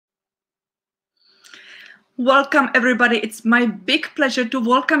Welcome, everybody. It's my big pleasure to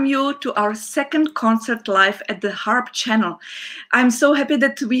welcome you to our second concert live at the HARP channel. I'm so happy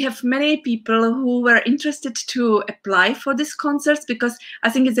that we have many people who were interested to apply for these concerts because I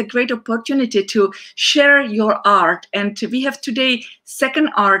think it's a great opportunity to share your art. And we have today second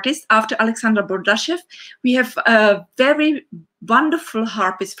artist after Alexander Bordashev. We have a very wonderful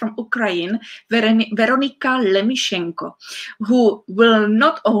harpist from Ukraine, Veronika Lemishenko, who will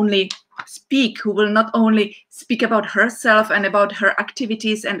not only speak about herself and about her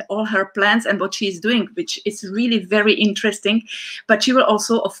activities and all her plans and what she's doing, which is really very interesting, but she will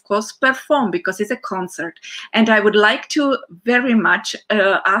also, of course, perform because it's a concert. And I would like to very much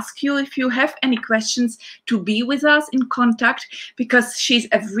ask you if you have any questions to be with us in contact, because she's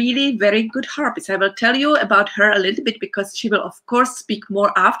a really very good harpist. I will tell you about her a little bit because she will, of course, speak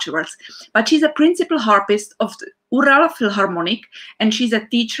more afterwards. But she's a principal harpist of the Ural Philharmonic, and she's a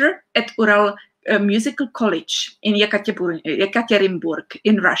teacher at Ural Musical College in Yekaterinburg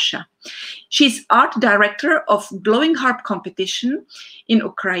in Russia. She's art director of Glowing Harp competition in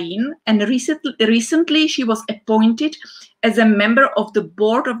Ukraine, and recently she was appointed as a member of the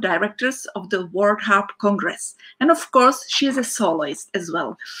board of directors of the World Harp Congress. And of course, she is a soloist as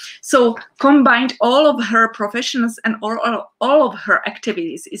well. So combined all of her professions and all of her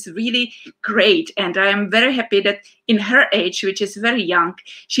activities is really great. And I am very happy that in her age, which is very young,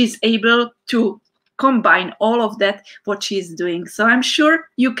 she's able to combine all of that, what she's doing. So I'm sure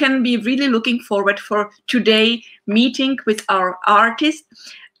you can be really looking forward for today meeting with our artist,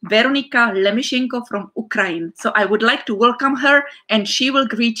 Veronika Lemishenko from Ukraine. So I would like to welcome her, and she will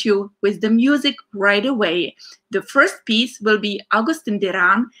greet you with the music right away. The first piece will be Augustin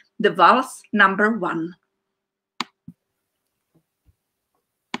Duran, the Valse number 1.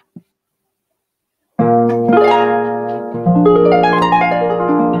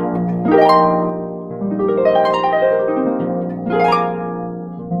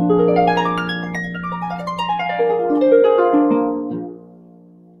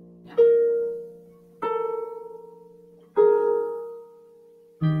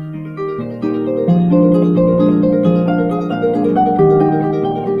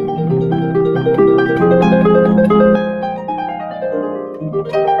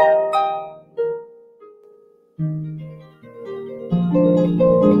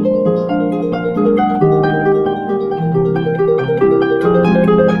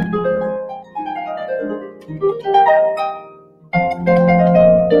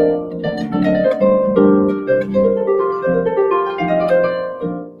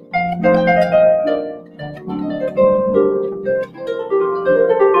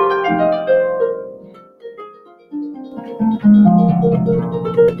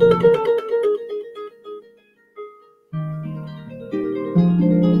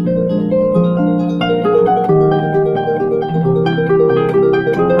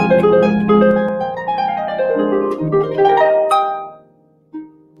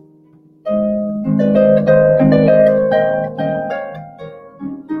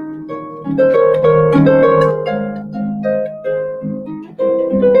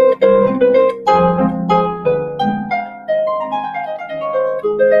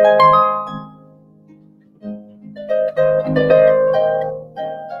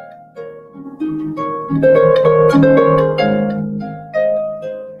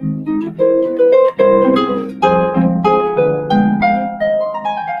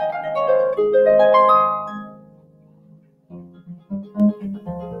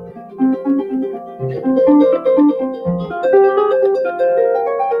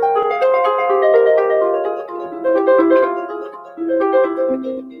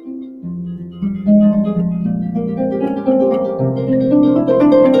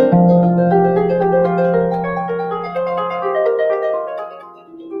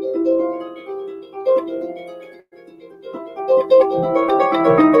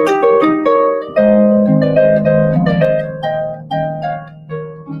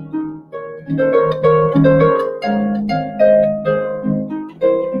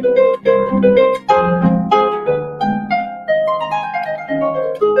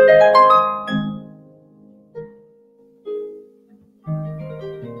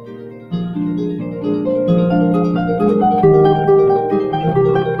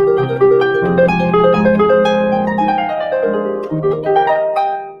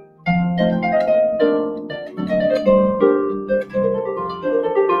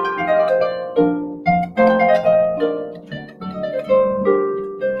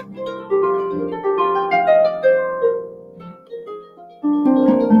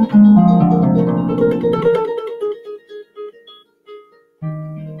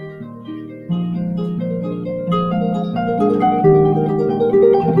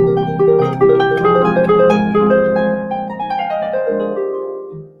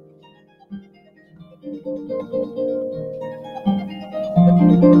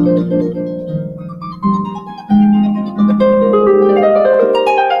 Bravo.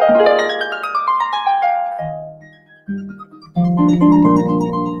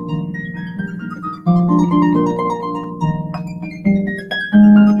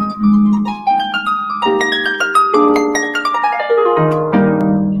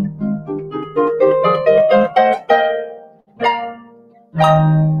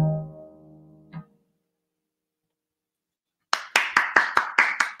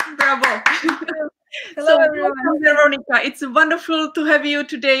 Hello, everyone. Welcome, Veronika. It's wonderful to have you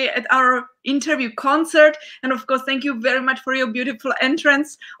today at our interview concert. And of course, thank you very much for your beautiful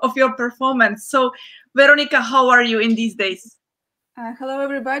entrance of your performance. So, Veronika, how are you in these days? Hello,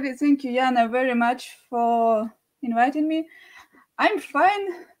 everybody. Thank you, Jana, very much for inviting me. I'm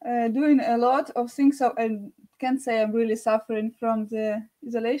fine, doing a lot of things. So I can't say I'm really suffering from the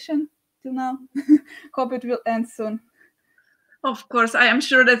isolation till now. Hope it will end soon. Of course, I am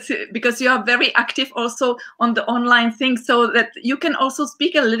sure that because you are very active also on the online thing, so that you can also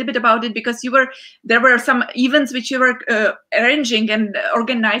speak a little bit about it, because there were some events which you were arranging and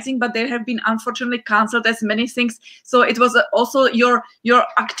organizing, but they have been unfortunately cancelled as many things. So it was also your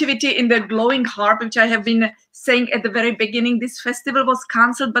activity in the glowing harp, which I have been saying at the very beginning. This festival was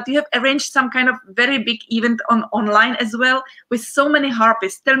cancelled, but you have arranged some kind of very big event online as well with so many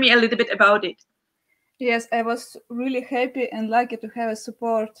harpists. Tell me a little bit about it. Yes, I was really happy and lucky to have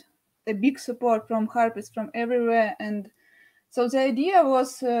a big support from harpists from everywhere. And so the idea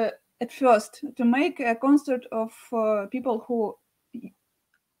was at first to make a concert of people who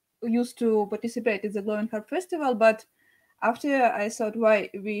used to participate in the Glowing Harp Festival. But after I thought,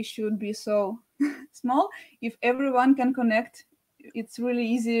 why we should be so small? If everyone can connect, it's really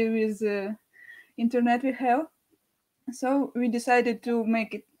easy with the internet we have. So we decided to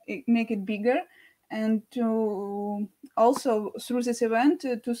make it bigger, and to also through this event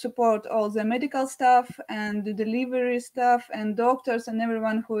to support all the medical staff and the delivery staff and doctors and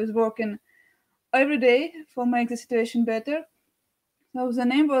everyone who is working every day for make the situation better. So the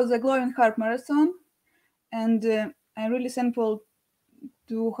name was the Glowing Harp Marathon, and I'm really thankful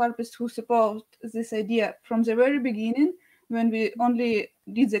to harpists who support this idea from the very beginning, when we only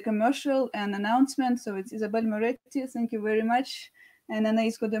did the commercial and announcement. So it's Isabel Moretti, thank you very much, and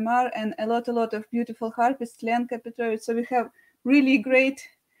Anais Godemar, and a lot of beautiful harpists, Lenka Petrovich. So we have really great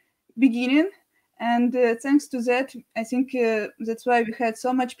beginning, and thanks to that, I think that's why we had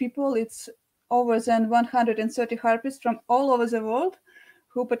so much people. It's over than 130 harpists from all over the world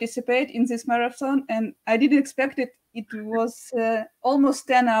who participate in this marathon, and I didn't expect it. It was almost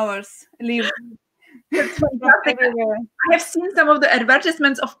 10 hours live. That's fantastic. I have seen some of the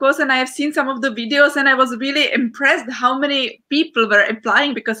advertisements, of course, and I have seen some of the videos, and I was really impressed how many people were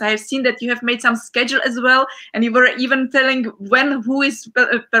applying, because I have seen that you have made some schedule as well, and you were even telling who is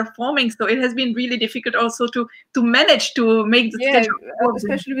performing. So it has been really difficult also to manage to make the schedule.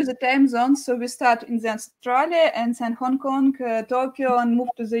 Especially with the time zones. So we start in Australia, and then Hong Kong, Tokyo, and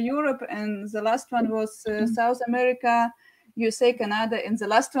moved to the Europe, and the last one was South America, USA, Canada, and the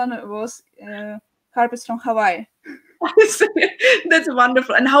last one was harpists from Hawaii. That's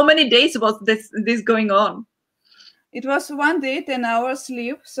wonderful. And how many days was this going on? It was 1 day, 10 hours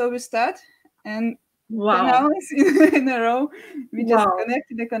sleep. So we start, and wow. 10 hours in a row. We just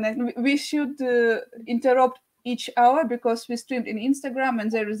connect. We should interrupt each hour, because we streamed in Instagram, and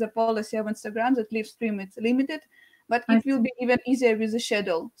there is a policy of Instagram that live stream is limited, but it will be even easier with the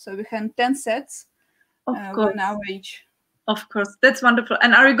schedule. So we have 10 sets, 1 hour each. Of course, that's wonderful.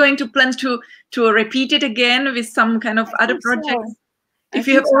 And are you going to plan to repeat it again with some kind of other projects? So. If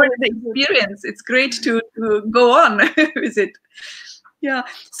you have already the experience, it's great to go on with it. Yeah.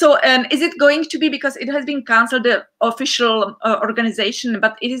 So, is it going to be, because it has been cancelled, the official organization,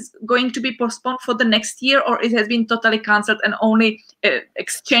 but it is going to be postponed for the next year, or it has been totally cancelled and only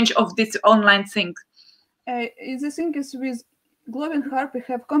exchange of this online thing? The thing is, with Glowing Harp, we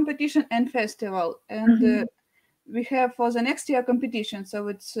have competition and festival, and we have for the next year competition, so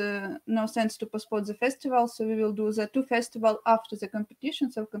it's no sense to postpone the festival. So we will do the 2 festivals after the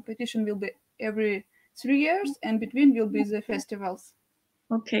competition. So competition will be every 3 years, and between will be the festivals.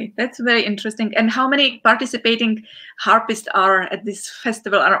 Okay, that's very interesting. And how many participating harpists are at this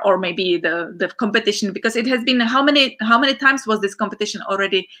festival, or maybe the competition? Because it has been, how many times was this competition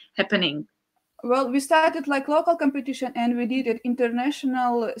already happening? Well, we started like local competition, and we did it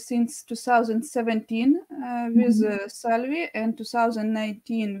international since 2017 with Salvi, and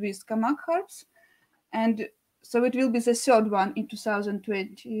 2019 with Kamak harps, and so it will be the 3rd one in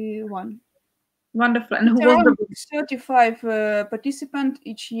 2021. Wonderful. And who was the 35 participants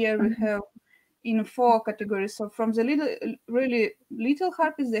each year we have in 4 categories. So from the really little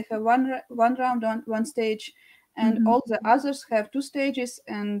harpists, they have one round, one stage, and all the others have 2 stages.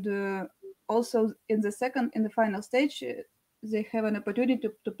 And also in the final stage, they have an opportunity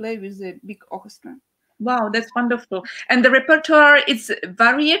to play with the big orchestra. Wow, that's wonderful. And the repertoire is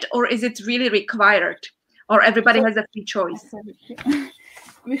varied, or is it really required, or everybody has a free choice?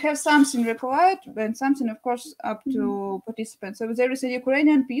 We have something required and something, of course, up to participants. So there is a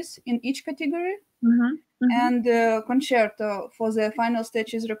Ukrainian piece in each category, and concerto for the final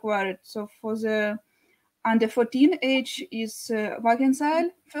stage is required. So for the under 14 age is Wagenseil,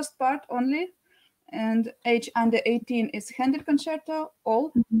 first part only, and age under 18 is Handel concerto,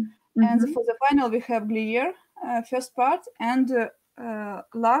 all. And for the final, we have Glier, first part, and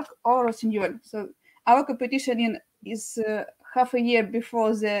Lark or Rossignol. So our competition is half a year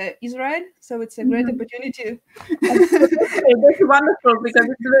before the Israel, so it's a great opportunity. That's wonderful, because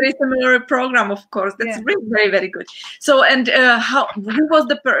it's a very similar program, of course. That's really very, very good. So, and who was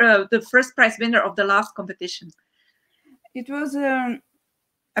the first prize winner of the last competition? It was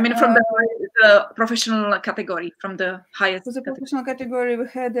I mean, from the professional category, from the highest. For the professional category, we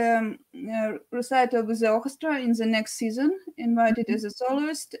had a recital with the orchestra in the next season, invited as a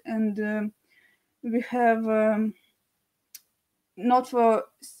soloist, and we have not for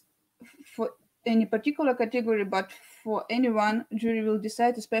any particular category, but for anyone, jury will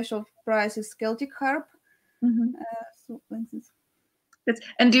decide. A special prize is Celtic harp. So, like this.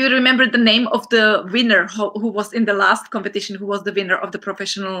 And do you remember the name of the winner who was in the last competition? Who was the winner of the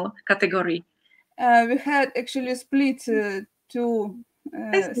professional category? We had actually split 2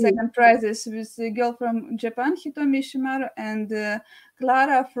 second prizes with a girl from Japan, Hitomi Shimaru, and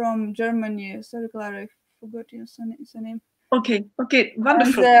Clara from Germany. Sorry, Clara, I forgot your name. Okay,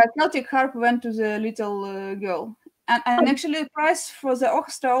 wonderful. And the Celtic harp went to the little girl. And actually, the prize for the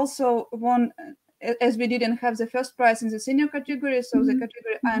orchestra also won, as we didn't have the first prize in the senior category, so the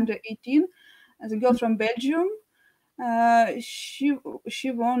category under 18, the girl from Belgium, she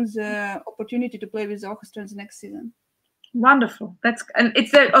won the opportunity to play with the orchestra in the next season. Wonderful. And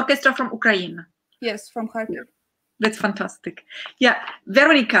it's the orchestra from Ukraine. Yes, from Kharkiv. That's fantastic. Yeah,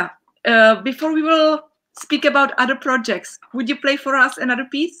 Veronika, before we will speak about other projects, would you play for us another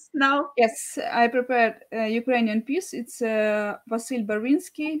piece now? Yes, I prepared a Ukrainian piece. It's Vasil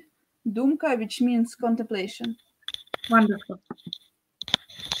Barvinsky, Dumka, which means contemplation. Wonderful.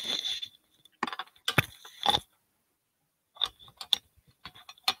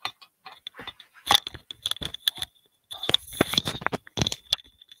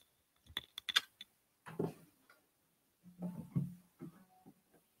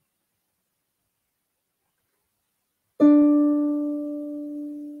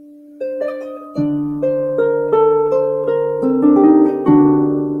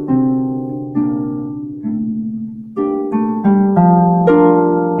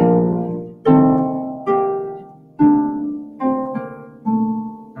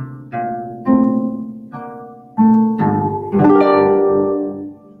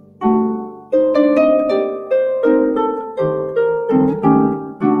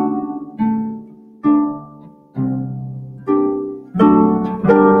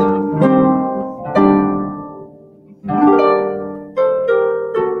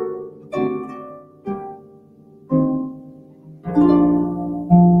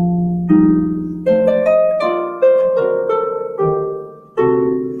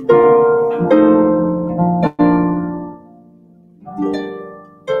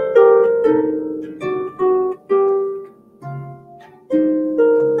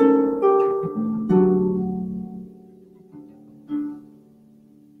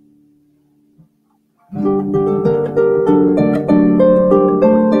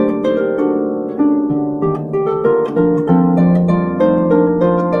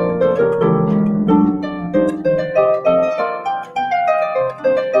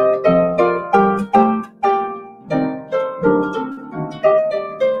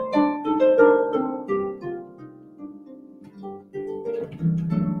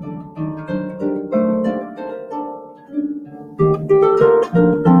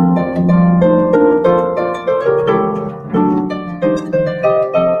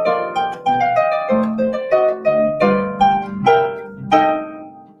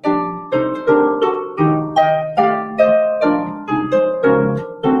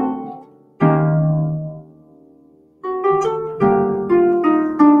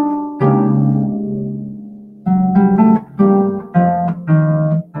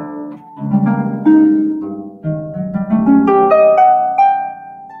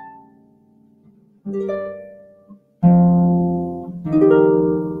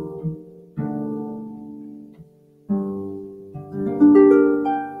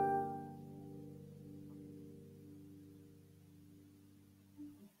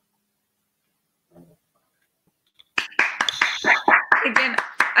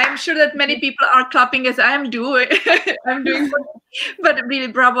 sure that many people are clapping as I am doing. I'm doing, but really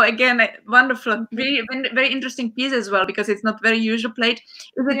bravo again, wonderful, very very interesting piece as well, because it's not very usual played.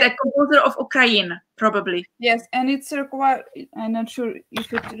 Is it a composer of Ukraine, probably? Yes, and it's required. I'm not sure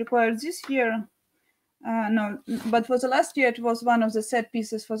if it requires this year. No, but for the last year, it was one of the set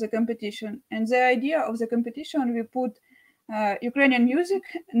pieces for the competition. And the idea of the competition, we put Ukrainian music,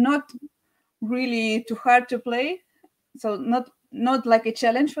 not really too hard to play, so not like a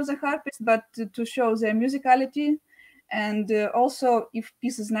challenge for the harpist, but to show their musicality. And also, if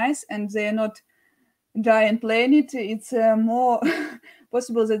piece is nice and they are not dry and playing it, it's more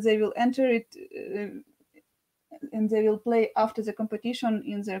possible that they will enter it and they will play after the competition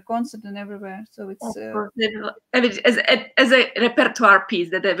in their concert and everywhere. So it's as a repertoire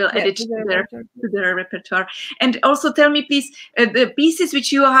piece that they will add it to their repertoire. And also tell me, please, the pieces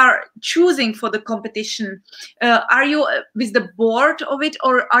which you are choosing for the competition, are you with the board of it,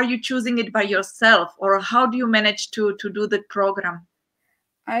 or are you choosing it by yourself, or how do you manage to do the program?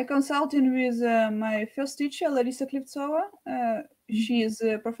 I consulting with my first teacher, Larisa Klevtsova. She is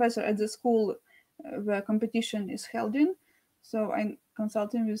a professor at the school where competition is held in. So I'm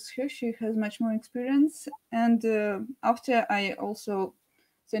consulting with her. She has much more experience. And after, I also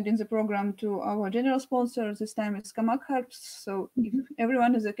sent in the program to our general sponsor. This time it's Kamak Harps. So if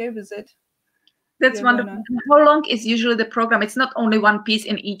everyone is okay with it. That's wonderful. How long is usually the program? It's not only one piece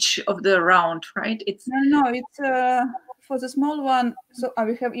in each of the round, right? It's No, it's for the small one. So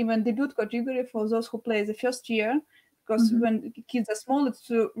we have even debut category for those who play the first year. Because when kids are small, it's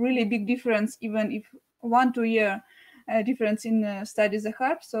a really big difference, even if 1-2 year difference in studies the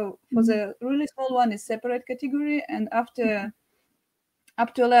harp. So for the really small one, it's separate category, and after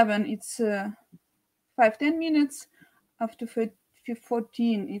up to 11, it's 5-10 minutes. After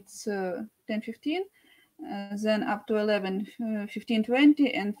 14, it's 10-15. Then up to 11,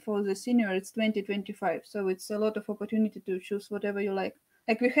 15-20, and for the senior, it's 20-25. So it's a lot of opportunity to choose whatever you like.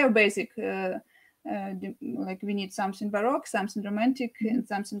 Like we have basic. Like we need something baroque, something romantic, and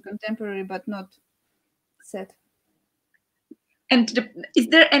something contemporary, but not set. And is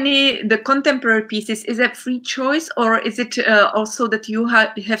there the contemporary pieces, is that free choice, or is it also that you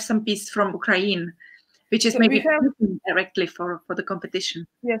have some piece from Ukraine, which is maybe directly for the competition?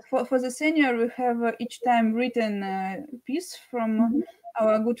 Yes, for the senior, we have each time written piece from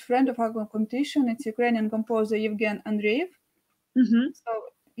our good friend of our competition. It's Ukrainian composer Yevgen Andreev. So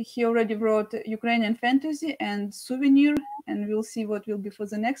he already wrote Ukrainian fantasy and souvenir, and we'll see what will be for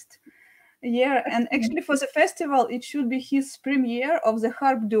the next year. And actually for the festival, it should be his premiere of the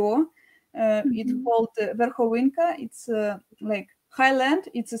harp duo. It's called Verkhovinka. It's like Highland.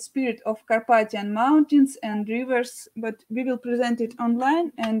 It's a spirit of Carpathian mountains and rivers, but we will present it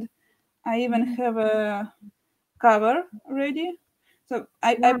online, and I even have a cover ready. So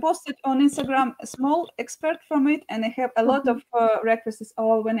I posted on Instagram a small excerpt from it, and I have a lot of requests.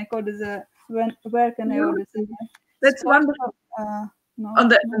 Oh, when I go to where can I order it? That's wonderful. On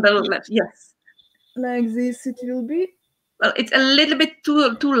the left, yes. Like this, it will be. Well, it's a little bit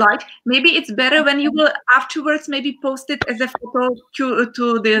too light. Maybe it's better when you will afterwards maybe post it as a photo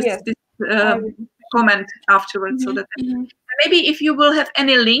to this comment afterwards, so that maybe if you will have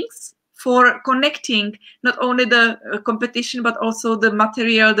any links for connecting not only the competition but also the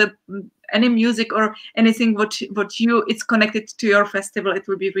material, any music or anything what it's connected to your festival, it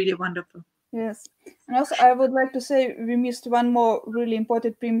will be really wonderful. Yes, and also I would like to say we missed one more really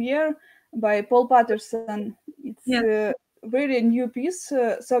important premiere by Paul Patterson. It's a very new piece,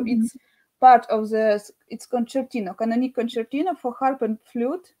 so it's part of it's concertino, canonic concertino for harp and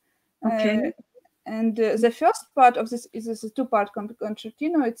flute. Okay. And the first part of this is a two-part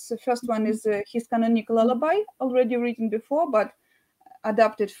concertino. It's the first one is his canonic lullaby, already written before, but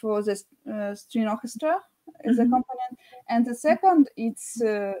adapted for the string orchestra as a component. And the second, it's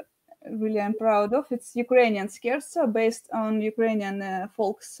really I'm proud of. It's Ukrainian scherzo based on Ukrainian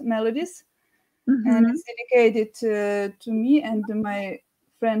folks melodies, and it's dedicated to me and my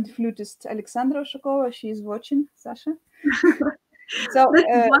friend flutist Alexandra Ushakova. She is watching, Sasha. So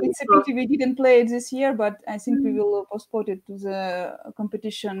it's a pity we didn't play it this year, but I think we will postpone it to the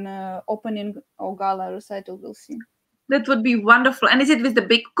competition opening or gala recital. We'll see. That would be wonderful. And is it with the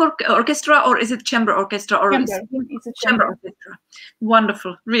big orchestra or is it chamber orchestra? Or chamber. It's a chamber orchestra.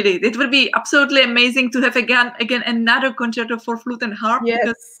 Wonderful, really. It would be absolutely amazing to have again another concerto for flute and harp.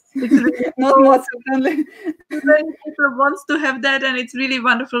 Yes. It's really Not Mozart only. many people wants to have that, and it's really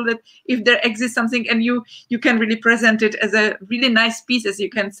wonderful that if there exists something and you can really present it as a really nice piece, as you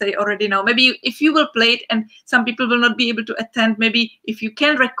can say already now. Maybe if you will play it and some people will not be able to attend, maybe if you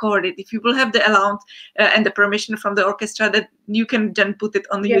can record it, if you will have the allowance and the permission from the orchestra, that you can then put it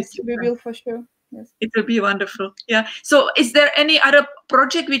on Yes, YouTube. we will for sure. Yes. It will be wonderful. Yeah. So is there any other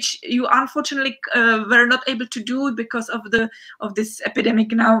project which you unfortunately were not able to do because of this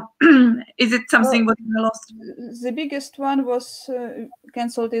epidemic now? Is it something what you lost? The biggest one was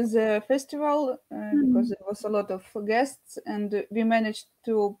cancelled is the festival because there was a lot of guests, and we managed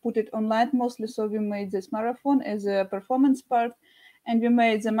to put it online mostly. So we made this marathon as a performance part, and we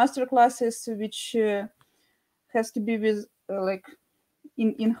made the master classes, which has to be with like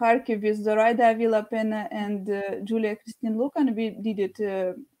in Kharkiv with Zoraida Vilapena and Julia Christine Lukan. We did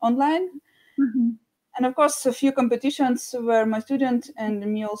it online. And of course, a few competitions where my student and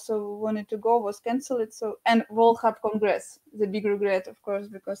me also wanted to go was cancelled. So, and World HARP Congress, the big regret, of course,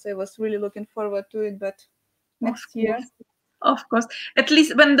 because I was really looking forward to it. But next year. Of course, at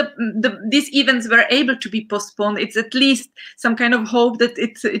least when these events were able to be postponed, it's at least some kind of hope that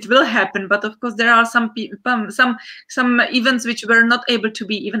it will happen. But of course, there are some events which were not able to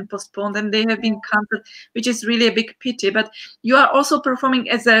be even postponed, and they have been cancelled, which is really a big pity. But you are also performing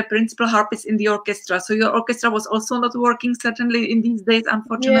as a principal harpist in the orchestra, so your orchestra was also not working certainly in these days,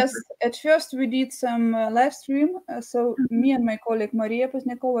 unfortunately. Yes, at first we did some live stream. So me and my colleague Maria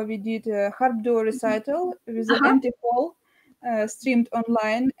Pozdnyakova, we did a harp duo recital with an empty hall. Streamed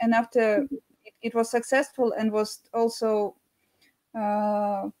online, and after it was successful and was also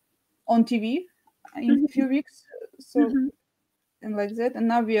on TV in a few weeks. So and like that, and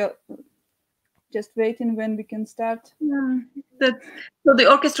now we are just waiting when we can start. So the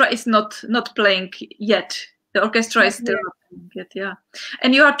orchestra is not playing yet. The orchestra is still not playing yet. Yeah,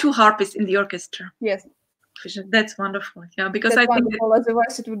 and you are two harpists in the orchestra. Yes. That's wonderful. Yeah, because That's I think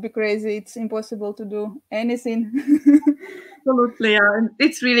otherwise it would be crazy. It's impossible to do anything. Absolutely, yeah. And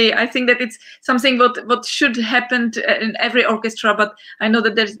it's really, I think that it's something what should happen in every orchestra, but I know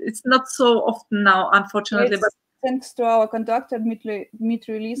that it's not so often now, unfortunately. But thanks to our conductor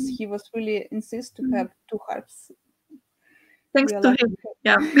Dmitry Lis, he was really insist to have two harps. Thanks to him,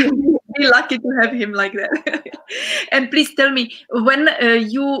 yeah. Be lucky to have him like that. And please tell me, when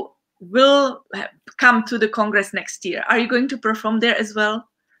you will come to the Congress next year, are you going to perform there as well?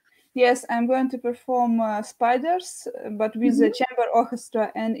 Yes, I'm going to perform Spiders, but with the chamber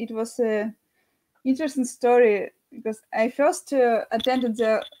orchestra, and it was an interesting story because I first attended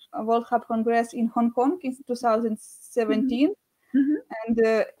the World HARP Congress in Hong Kong in 2017, and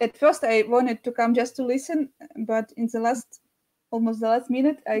at first I wanted to come just to listen, but in almost the last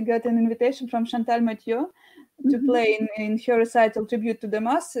minute, I got an invitation from Chantal Mathieu to play in her recital tribute to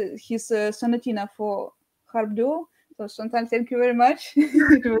Damas, his sonatina for harp duo. So Chantal, thank you very much.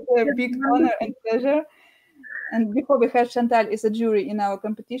 It was a big honor and pleasure. And before we had Chantal as a jury in our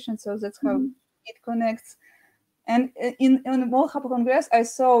competition, so that's how it connects. And on the World HARP Congress, I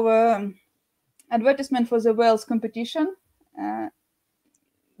saw advertisement for the Wales competition,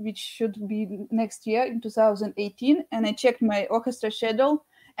 which should be next year in 2018. And I checked my orchestra schedule,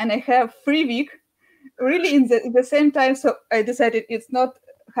 and I have 3 weeks really in the same time. So I decided it's not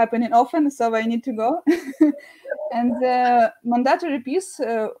happening often, so I need to go. And the mandatory piece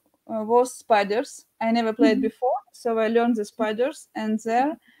was Spiders. I never played before, so I learned the Spiders, and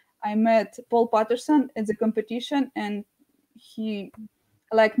there I met Paul Patterson at the competition, and he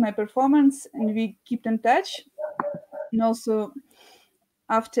liked my performance, and we kept in touch. And also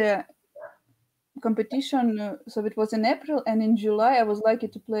after competition, so it was in April, and in July I was lucky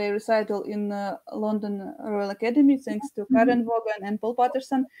to play a recital in London Royal Academy thanks to Karen Vaughan and Paul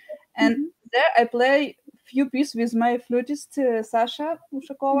Patterson, and there I play few pieces with my flutist Sasha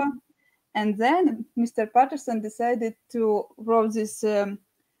Ushakova, and then Mr. Patterson decided to write this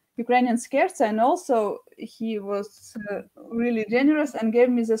Ukrainian scherzo, and also he was really generous and gave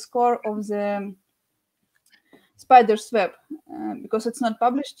me the score of the Spider's Web because it's not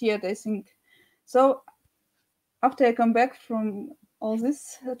published yet, I think. So after I come back from all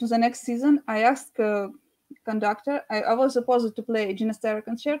this to the next season, I asked conductor, I was supposed to play Ginastera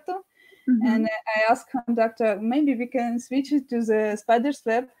Concerto, and I asked conductor, maybe we can switch it to the Spider's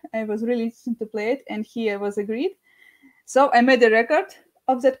Web. I was really interested to play it, and he was agreed. So I made a record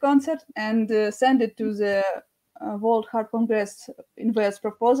of that concert and sent it to the World HARP Congress in various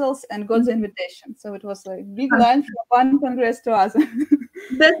proposals and got the invitation. So it was a big line from one congress to other.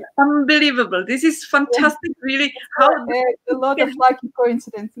 That's unbelievable. This is fantastic, really. How a lot of lucky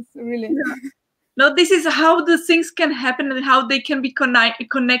coincidences, really. No, this is how the things can happen and how they can be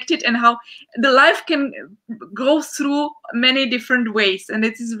connected, and how the life can go through many different ways. And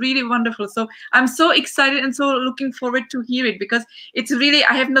it is really wonderful. So I'm so excited and so looking forward to hear it, because it's really,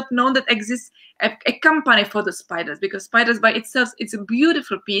 I have not known that exists a company for the spiders, because spiders by itself, it's a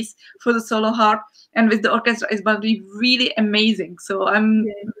beautiful piece for the solo harp, and with the orchestra it's going to be really amazing. So I'm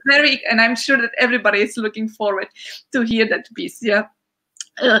and I'm sure that everybody is looking forward to hear that piece. Yeah.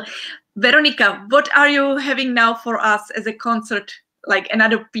 Veronika, what are you having now for us as a concert, like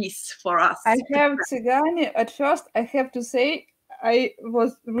another piece for us? I have Tsigani. At first, I have to say, I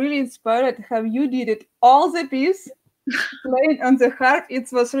was really inspired how you did it. All the piece playing on the harp, it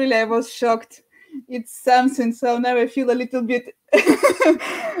was really, I was shocked. It's something. So now I feel a little bit,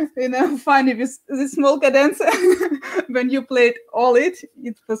 funny with the small cadence. When you played all it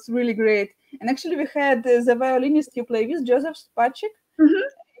was really great. And actually, we had the violinist you play with, Joseph Spacek. Mm-hmm.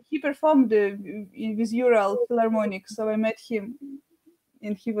 He performed with Ural Philharmonic, so I met him,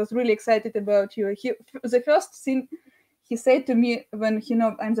 and he was really excited about you. The first thing he said to me when he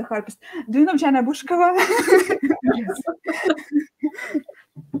know I'm the harpist, "Do you know Jana Bushkova?"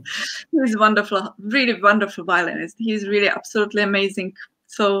 He's wonderful, really wonderful violinist. He's really absolutely amazing.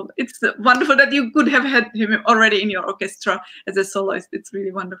 So it's wonderful that you could have had him already in your orchestra as a soloist. It's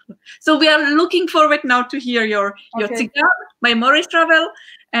really wonderful. So we are looking forward now to hear your Tsigan by Maurice Ravel,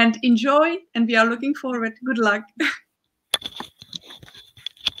 and enjoy. And we are looking forward. Good luck.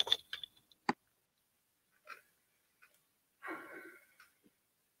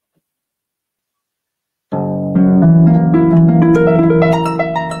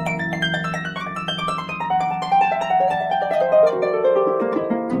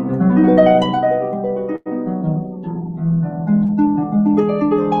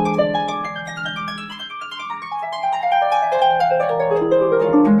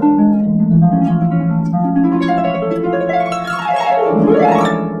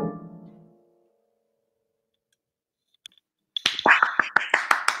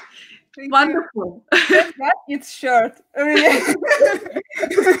 Wonderful. It's short. Really.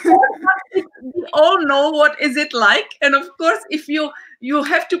 We all know what is it like, and of course, if you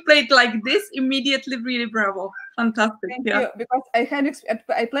have to play it like this immediately, really bravo, fantastic. Thank you, because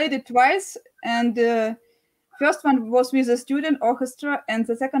I played it twice, and first one was with a student orchestra, and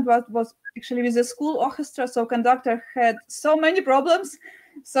the second one was actually with a school orchestra. So conductor had so many problems,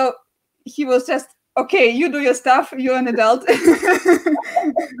 so he was just, okay, you do your stuff, you're an adult.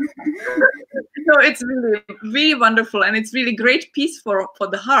 No, it's really, really wonderful, and it's really great piece for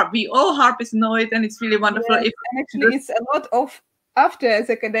the harp. We all harpists know it, and it's really wonderful. Yes, and actually, it's a lot of after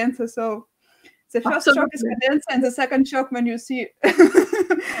the cadenza. So the first shock is cadenza, and the second shock when you see.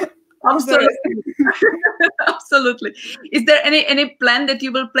 Absolutely. Absolutely. Is there any plan that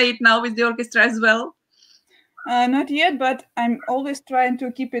you will play it now with the orchestra as well? Not yet, but I'm always trying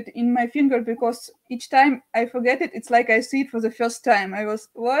to keep it in my finger, because each time I forget it, it's like I see it for the first time. I was,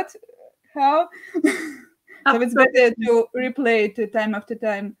 what? How? So it's better to replay it time after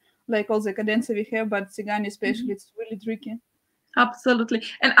time, like all the cadenza we have, but Tsigani especially, it's really tricky. Absolutely.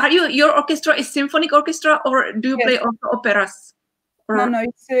 And are your orchestra is symphonic orchestra, or do you play also operas? Or... No,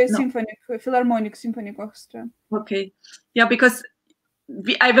 it's a symphonic, Philharmonic symphonic orchestra. Okay. Yeah, because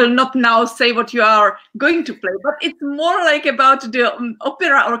I will not now say what you are going to play, but it's more like about the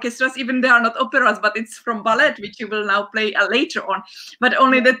opera orchestras, even they are not operas, but it's from ballet, which you will now play later on. But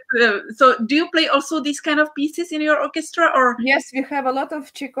only that. So do you play also these kind of pieces in your orchestra, or? Yes, we have a lot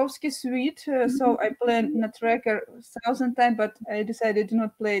of Tchaikovsky suite. So I play Nutcracker 1,000 times, but I decided to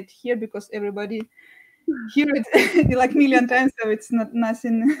not play it here because everybody hear it like million times, so it's not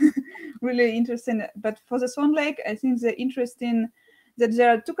nothing really interesting. But for the Swan Lake, I think the interesting that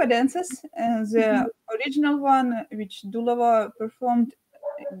there are two cadences. The original one, which Dulova performed,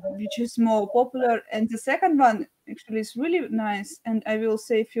 which is more popular, and the second one actually is really nice. And I will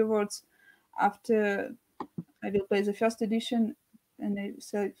say a few words after I will play the first edition, and I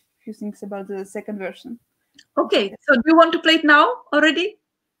say a few things about the second version. Okay, so do you want to play it now already?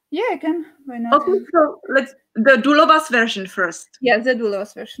 Yeah, I can. Why not? Okay, so let's the Dulova's version first. Yeah, the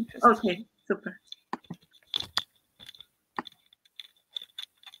Dulova's version first. Okay, super.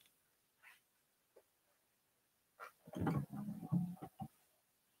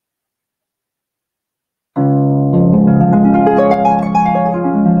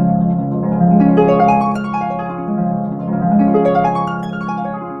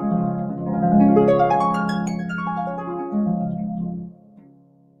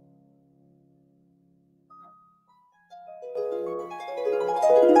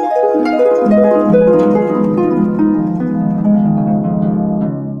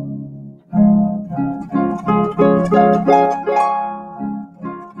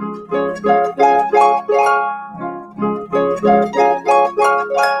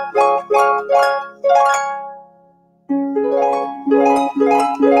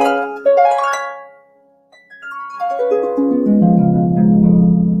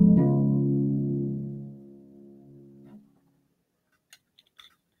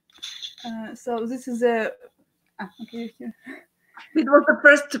 So this is a okay here. It was the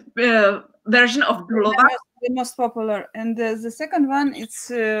first version of Dulova. The most popular, and the second one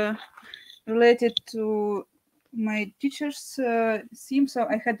it's related to my teacher's theme. So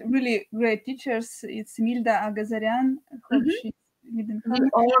I had really great teachers. It's Milda Agazarian. Hope she's We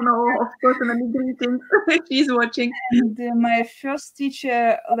all know, of course, many greetings. She's watching. And my first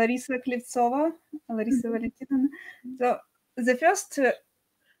teacher, Larissa Klevtsova, Larissa Valentinova. So the first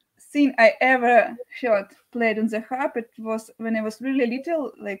thing I ever heard played on the harp, it was when I was really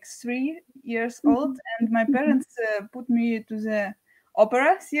little, like 3 years old, and my parents put me to the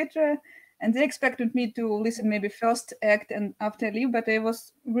opera theater, and they expected me to listen maybe first act and after leave, but I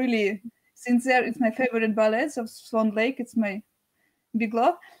was really, since there it's my favorite ballets of Swan Lake, it's my big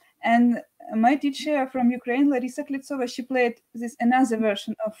love. And my teacher from Ukraine, Larissa Klevtsova, she played this another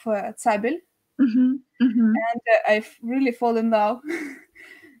version of Tsabel, and I really fall in love.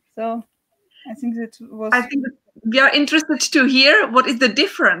 So I think that was. I think we are interested to hear what is the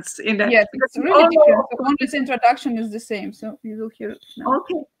difference in that. Yes, it's really different. So only the introduction is the same, so you will hear it now.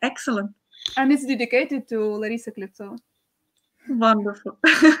 Okay, excellent. And it's dedicated to Larissa Klevtsova. Wonderful.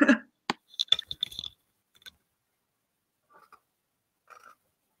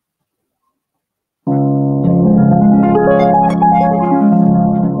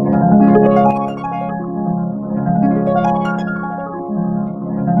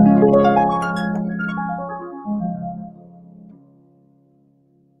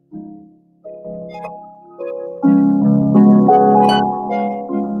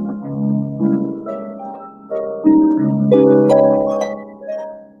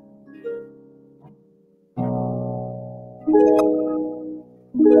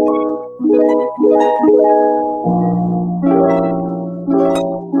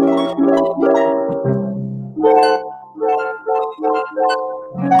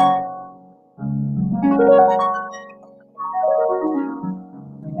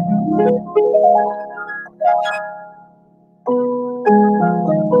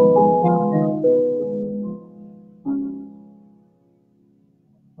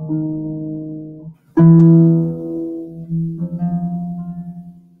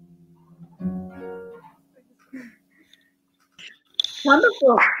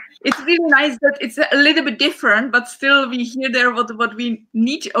 Wonderful. It's really nice that it's a little bit different, but still we hear there what we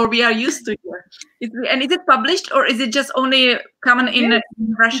need or we are used to hear. And is it published or is it just only common in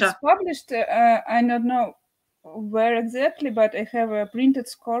Russia? It's published. I don't know where exactly, but I have a printed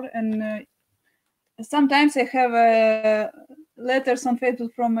score, and sometimes I have letters on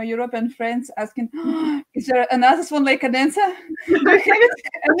Facebook from European friends asking, oh, "Is there another Swan Lake cadenza? Do you have it?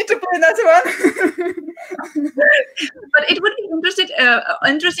 I need to play another one." But it would be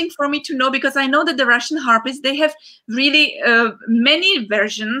interesting for me to know, because I know that the Russian harpists, they have really many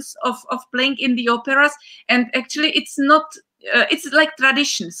versions of playing in the operas, and actually it's not. It's like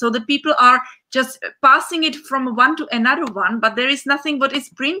tradition, so the people are just passing it from one to another one, but there is nothing what is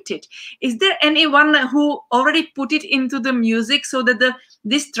printed. Is there anyone who already put it into the music so that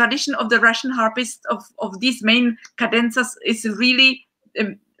this tradition of the Russian harpist of these main cadenzas is really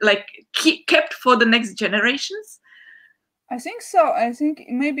like kept for the next generations? I think so. I think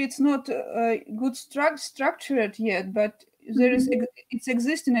maybe it's not good structured yet, but there is it's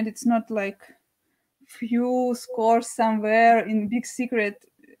existing, and it's not like few scores somewhere in big secret.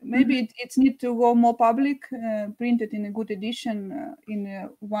 Maybe it needs to go more public, printed in a good edition, in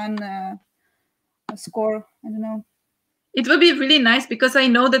one score. I don't know. It will be really nice, because I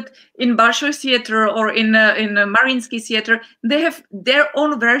know that in Bolshoi Theater or in Mariinsky Theater, they have their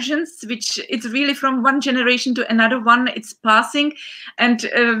own versions, which it's really from one generation to another one. It's passing, and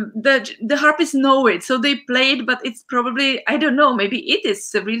the harpists know it, so they play it. But it's probably, I don't know, maybe it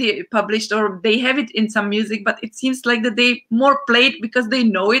is really published or they have it in some music. But it seems like that they more play it because they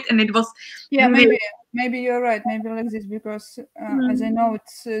know it, and it was. Yeah, really... maybe you're right. Maybe like this, because as I know,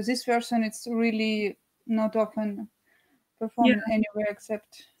 it's this version. It's really not often performed anywhere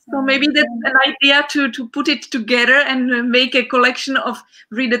except. So maybe that's an idea to put it together and make a collection of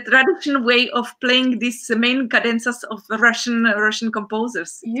really the traditional way of playing these main cadenzas of Russian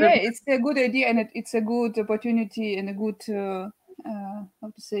composers. Yeah, it's a good idea, and it's a good opportunity and a good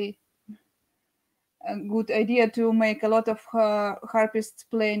how to say, a good idea to make a lot of harpists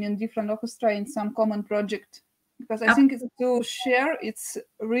playing in different orchestra in some common project, because I think to share it's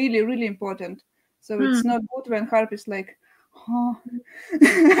really important. So it's not good when harpists like, oh,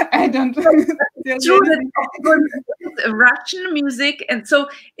 I don't. True, Russian music, and so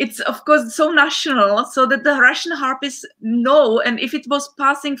it's of course so national, so that the Russian harpists know, and if it was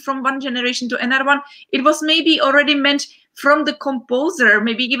passing from one generation to another one, it was maybe already meant from the composer,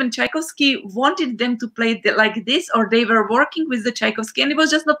 maybe even Tchaikovsky wanted them to play like this, or they were working with the Tchaikovsky and it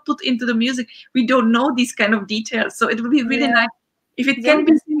was just not put into the music. We don't know these kind of details. So it would be really nice if it can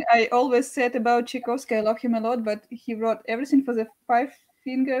be. Thing I always said about Tchaikovsky, I love him a lot, but he wrote everything for the 5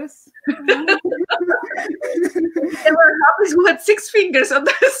 fingers. There were harpists who had 6 fingers on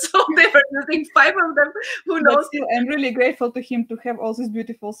that, so they were using 5 of them. Who knows? But still, I'm really grateful to him to have all these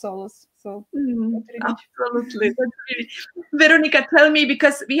beautiful solos. So absolutely. That's really... Veronika, tell me,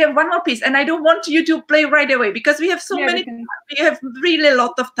 because we have one more piece, and I don't want you to play right away because we have so many. We have really a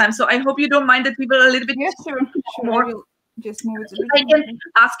lot of time, so I hope you don't mind that we will a little bit more. I will just move it. I can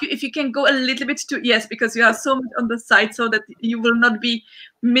ask you if you can go a little bit to yes, because you are so much on the side, so that you will not be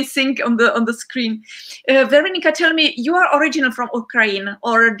missing on the screen. Veronika, tell me, you are original from Ukraine,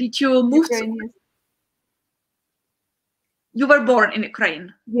 or did you move? Ukraine, yes. You were born in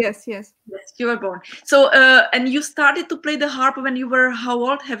Ukraine. Yes, you were born. So, and you started to play the harp when you were how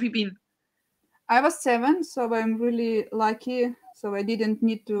old? Have you been? I was 7, so I'm really lucky. So I didn't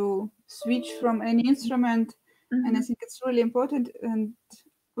need to switch from any instrument. And I think it's really important. And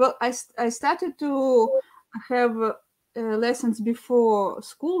well, I started to have lessons before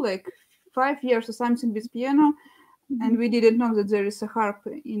school, like 5 years or something with piano, and we didn't know that there is a harp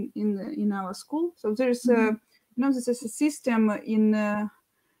in our school. So there is a this is a system in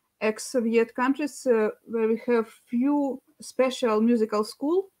ex-Soviet countries where we have few special musical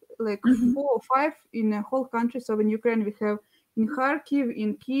school, like 4 or 5 in the whole country. So in Ukraine we have in Kharkiv,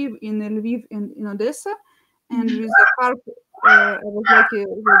 in Kiev, in Lviv, and in Odessa. And with the harp, I was lucky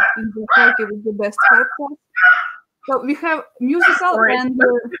in the Kharkiv with the best harp class. So we have musical and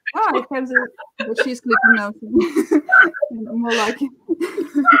I have but she's clicking now. More lucky.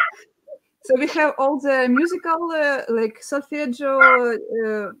 So we have all the musical, like solfeggio,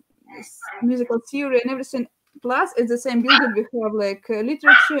 musical theory and everything. Plus, at the same building, we have like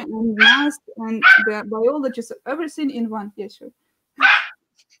literature and math and biology, so everything in one. Yeah, sure.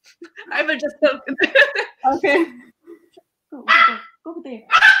 I will just tell. Okay. Go there.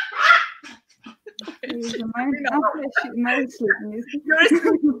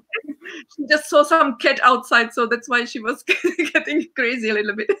 She just saw some cat outside, so that's why she was getting crazy a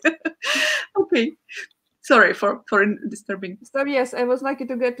little bit. Okay, sorry for disturbing. So yes, I was lucky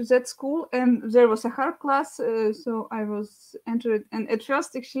to get to that school, and there was a harp class, so I was entered. And at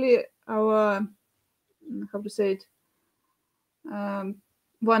first, actually, our how to say it,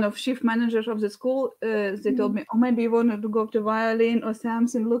 one of shift managers of the school, they told me, oh, maybe you want to go to violin or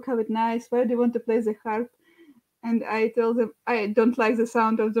something. Look how it's nice. Why do you want to play the harp? And I told them, I don't like the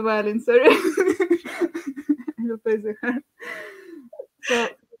sound of the violin, sorry. I will play the harp. So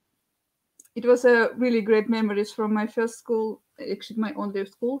it was a really great memories from my first school, actually my only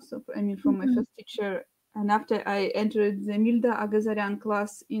school. So I mean, from my first teacher. And after I entered the Milda Agazaryan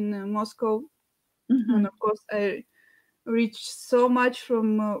class in Moscow, and of course I reached so much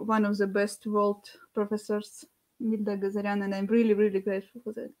from one of the best world professors, Milda Agazaryan, and I'm really, really grateful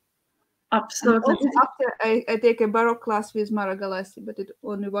for that. Absolutely. After I take a baroque class with Mara Galassi, but it's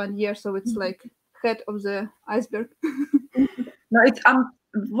only 1 year, so it's like head of the iceberg. No, it's a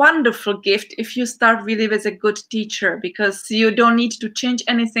wonderful gift if you start really with a good teacher, because you don't need to change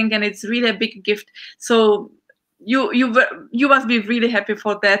anything, and it's really a big gift. So you must be really happy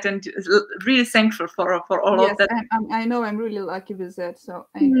for that, and really thankful for all of that. I know I'm really lucky with that. So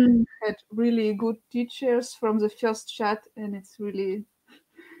I had really good teachers from the first shot, and it's really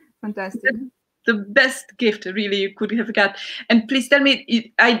fantastic. The best gift really you could have got. And please tell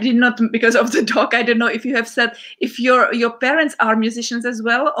me, I did not, because of the dog, I don't know if you have said if your parents are musicians as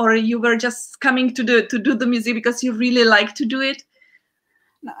well, or you were just coming to do the music because you really like to do it.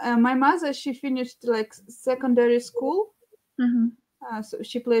 My mother, she finished like secondary school, so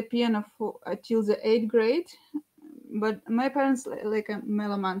she played piano till the 8th grade. But my parents like a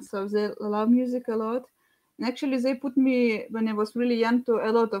meloman, so they love music a lot. And actually, they put me when I was really young to a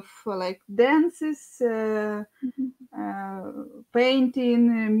lot of like dances,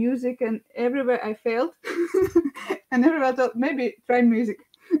 painting, music, and everywhere I failed. And everyone thought maybe try music,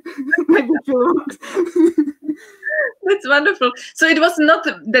 maybe it will work. That's wonderful. So it was not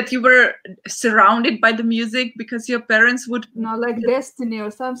that you were surrounded by the music because your parents would... No, like destiny or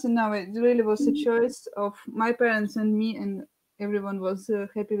something. No, it really was a choice of my parents and me, and everyone was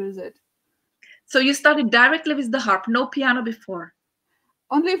happy with it. So you started directly with the harp, no piano before?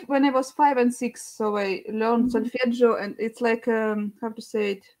 Only when I was 5 and 6. So I learned solfeggio, and it's like, how to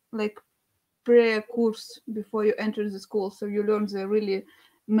say it, like pre-course before you enter the school. So you learn the really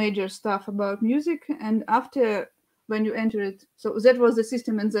major stuff about music, and after when you enter it, so that was the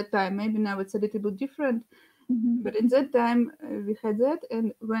system at that time. Maybe now it's a little bit different. But in that time, we had that.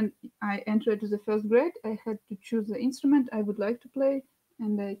 And when I entered to the first grade, I had to choose the instrument I would like to play.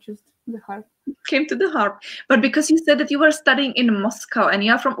 And I chose the harp. Came to the harp. But because you said that you were studying in Moscow and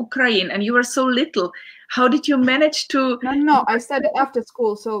you are from Ukraine and you were so little, how did you manage to? No, I studied after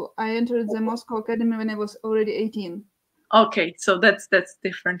school. So I entered the Moscow Academy when I was already 18. Okay, so that's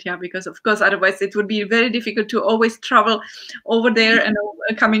different, yeah, because of course otherwise it would be very difficult to always travel over there and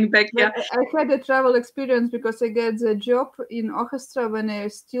coming back. But Yeah. I had a travel experience because I got the job in orchestra when I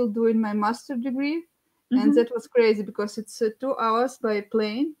was still doing my master degree. And that was crazy because it's 2 hours by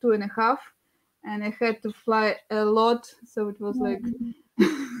plane, 2.5, and I had to fly a lot. So it was like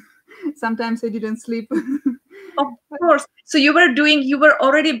sometimes I didn't sleep. Of course. So you were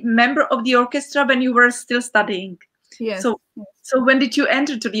already member of the orchestra when you were still studying. Yes. So when did you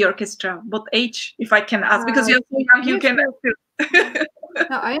enter to the orchestra? What age, if I can ask? Because you're so young, you can.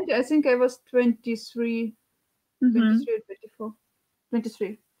 No, I think I was 23, 23 or 24.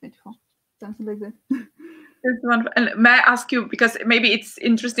 23, 24, something like that. That's wonderful. And may I ask you, because maybe it's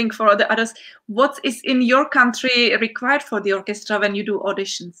interesting for the others, what is in your country required for the orchestra when you do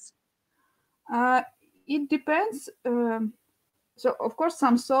auditions? It depends. So of course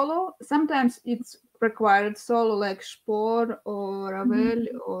some solo. Sometimes it's required solo like Spohr or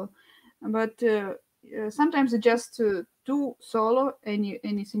Ravel, but sometimes it's just do solo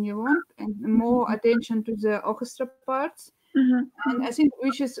anything you want and more attention to the orchestra parts. And I think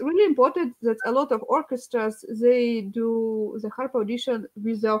which is really important that a lot of orchestras they do the harp audition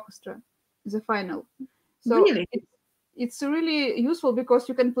with the orchestra, the final. So really? It's really useful because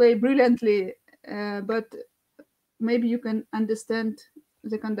you can play brilliantly, but maybe you can understand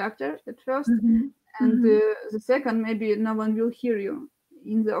the conductor at first, and the second maybe no one will hear you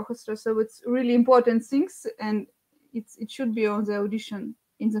in the orchestra. So it's really important things, and it should be on the audition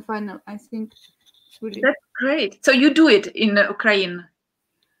in the final. I think it's really. That's great. So you do it in Ukraine?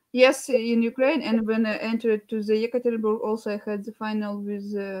 Yes, in Ukraine, and when I entered to the Yekaterinburg, also I had the final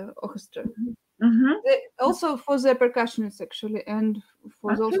with the orchestra. Also for the percussionists actually, and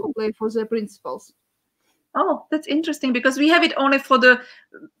for those who play for the principals. Oh, that's interesting because we have it only for the,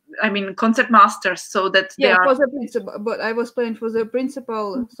 concert masters, so that they are. For the principal, but I was playing for the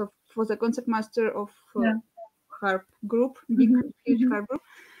principal, so for the concert master of harp group, huge harp group.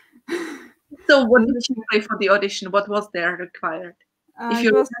 So what did you play for the audition? What was there required? I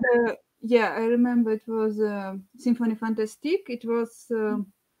remember it was Symphony Fantastique. It was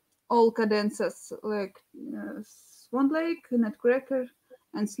all cadences like Swan Lake, Nutcracker,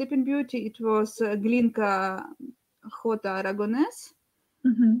 and Sleeping Beauty. It was Glinka Jota Aragonés,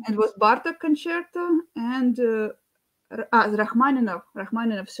 and it was Bartok concerto, and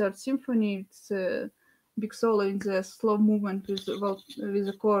Rachmaninoff Third Symphony. It's a big solo in the slow movement with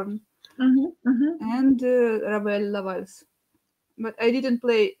the corn, and Ravel La Valse. But I didn't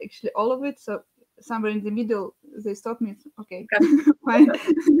play actually all of it, so somewhere in the middle they stopped me. Okay, fine.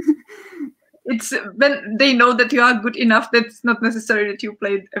 It's when they know that you are good enough, that's not necessary that you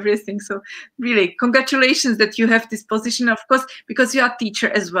played everything. So really, congratulations that you have this position, of course, because you are a teacher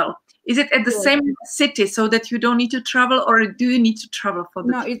as well. Is it at the same city so that you don't need to travel, or do you need to travel for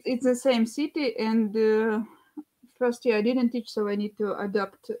the? No, it's the same city, and first year I didn't teach, so I need to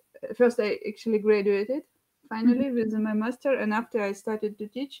adapt. First I actually graduated finally with my master, and after I started to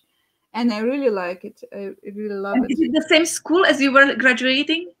teach, and I really like it. I really love it. Is it the same school as you were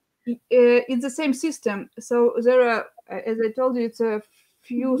graduating? It's the same system. So there are, as I told you, it's a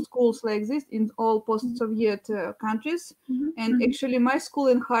few schools like this in all post-Soviet countries. And actually my school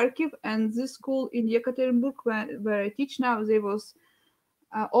in Kharkiv and this school in Yekaterinburg, where I teach now, they was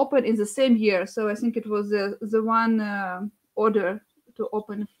open in the same year. So I think it was the one order to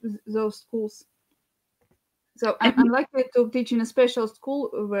open those schools. So I'm likely to teach in a special school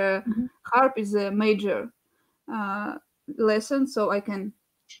where harp is a major lesson, so I can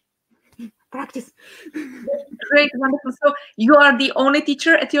practice. Great, wonderful. So you are the only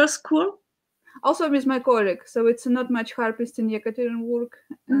teacher at your school? Also with my colleague. So it's not much harpist in Yekaterinburg.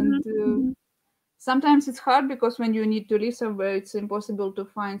 And sometimes it's hard because when you need to live somewhere, it's impossible to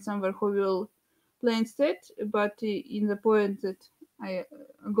find somewhere who will play instead. But in the point that I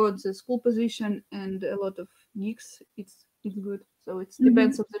got the school position and a lot of gigs, it's good. So it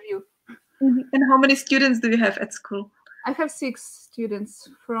depends on the view. And how many students do you have at school? I have 6 students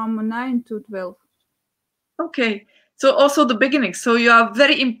from 9 to 12. Okay, so also the beginning. So you are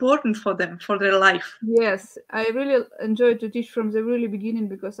very important for them, for their life. Yes, I really enjoy to teach from the really beginning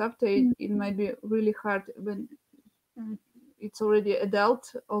because after it might be really hard when it's already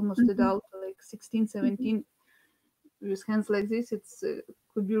adult, almost adult, like 16, 17, with hands like this. It's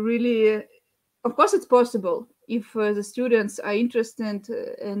could be really of course, it's possible if the students are interested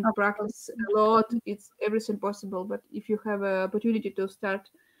and Of practice course. a lot. It's everything possible. But if you have an opportunity to start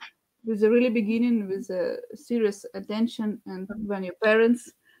with the really beginning, with serious attention, and when your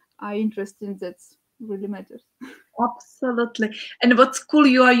parents are interested, that's really matters. Absolutely. And what school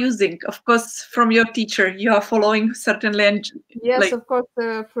you are using? Of course, from your teacher, you are following certainly, and Yes, like. of course,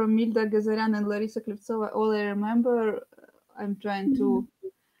 from Milda Gazaryan and Larisa Klevtsova, all I remember, I'm trying to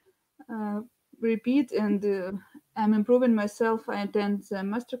repeat, and I'm improving myself. I attend the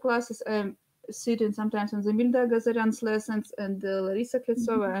master classes. I'm sitting sometimes on the Milda Gazaryan's lessons and Larisa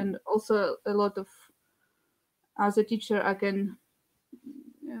Klevtsova, and also a lot of other teacher I can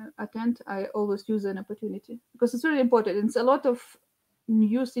attend. I always use an opportunity because it's really important. It's a lot of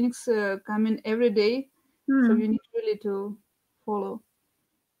new things coming every day, so you need really to follow.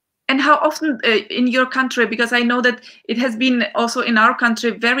 And how often in your country, because I know that it has been also in our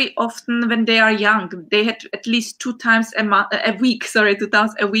country very often when they are young, they had at least 2 times a week, sorry, 2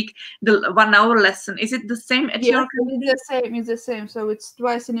 times a week, the 1 hour lesson. Is it the same at Yes, your country? it's the same. It's the same. So it's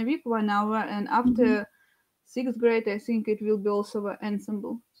twice in a week, 1 hour, and after sixth grade, I think it will be also an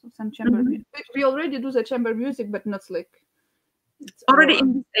ensemble, so some chamber music. We already do the chamber music, but not like it's Already our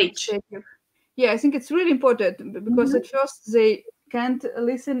in this age. initiative. Yeah, I think it's really important because at first they can't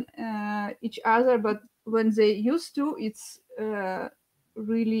listen each other, but when they used to, it's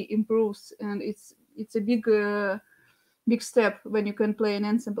really improves, and it's a big step when you can play an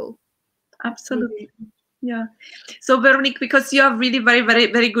ensemble. Absolutely. Yeah. So Veronique, because you are really very, very,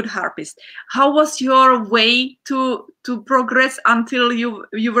 very good harpist, how was your way to progress until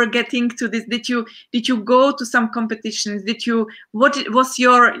you were getting to this? Did you go to some competitions? What was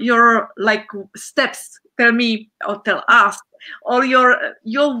your like steps? Tell me or tell us, or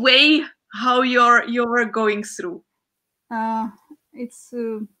your way how you were going through. It's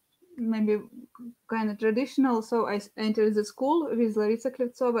maybe kind of traditional. So I entered the school with Larisa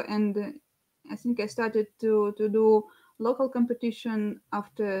Klevtsova, and I think I started to do local competition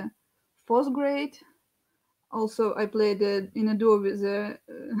after fourth grade. Also, I played in a duo with a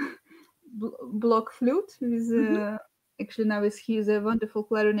block flute with actually now he's a wonderful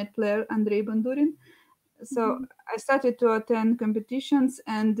clarinet player, Andrei Bandurin. So I started to attend competitions,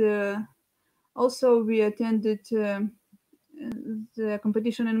 and also we attended the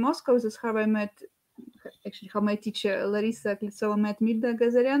competition in Moscow. This is how I met, actually, how my teacher Larisa Klevtsova met Milda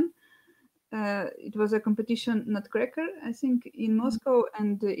Gazaryan. It was a competition, Nutcracker, I think, in Moscow,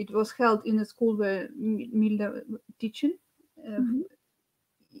 and it was held in a school where Milda teaching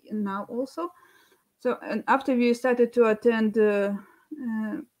now also. So, and after we started to attend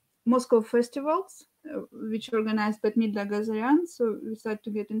Moscow festivals, which organized by Milda Gazaryan, so we started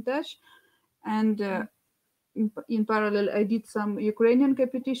to get in touch, and in parallel, I did some Ukrainian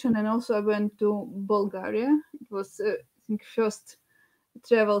competition, and also I went to Bulgaria. It was, I think, first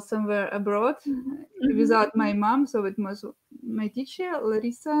travel somewhere abroad without my mom. So it was my teacher,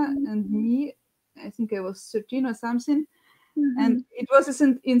 Larisa, and me. I think I was 13 or something. And it was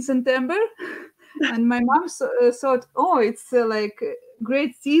in September. And my mom thought, oh, it's like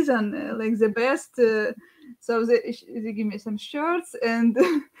great season, like the best. So they give me some shirts and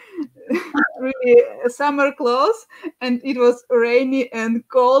really summer clothes, and it was rainy and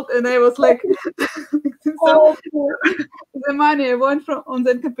cold, and I was like, so the money I won from on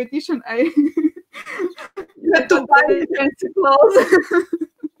that competition, I had to buy fancy clothes,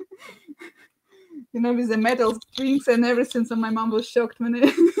 with the metal strings and everything. So my mom was shocked when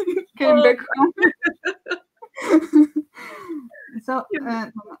I came back home. So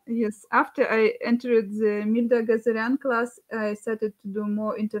yes, after I entered the Milda Gazaryan class, I started to do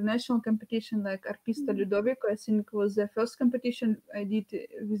more international competition, like Harpist Ludovico. I think was the first competition I did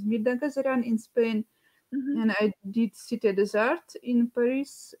with Milda Gazaryan in Spain, and I did Cité des Arts in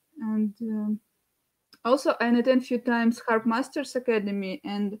Paris, and also I attended a few times Harp Masters Academy,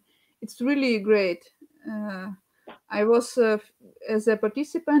 and it's really great. I was as a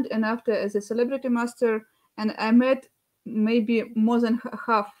participant, and after as a celebrity master, and I met maybe more than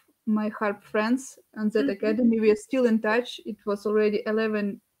half my harp friends on that academy. We are still in touch. It was already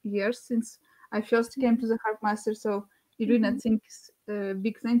 11 years since I first came to the harp master. So Irina, thanks,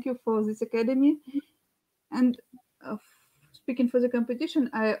 big thank you for this academy. And speaking for the competition,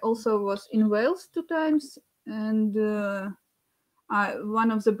 I also was in Wales 2 times, and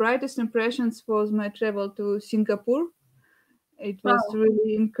one of the brightest impressions was my travel to Singapore. It was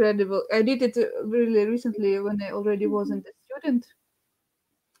really incredible. I did it really recently when I already wasn't a student,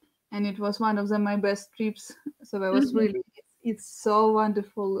 and it was one of my best trips. So I was really, it's so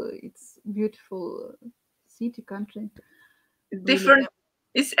wonderful. It's beautiful city, country. Different,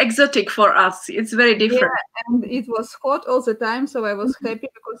 It's exotic for us. It's very different. Yeah, and it was hot all the time, so I was happy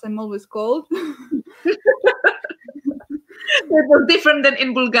because I'm always cold. It was different than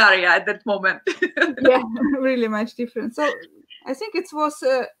in Bulgaria at that moment. Yeah, really much different. So I think it was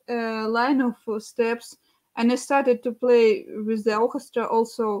a line of steps, and I started to play with the orchestra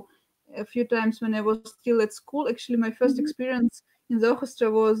also a few times when I was still at school. Actually, my first experience in the orchestra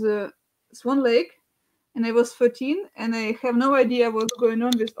was Swan Lake, and I was 14, and I have no idea what's going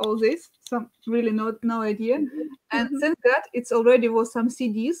on with all this. So really no idea. And thank God it's already was some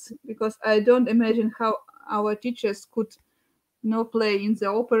CDs, because I don't imagine how our teachers could not play in the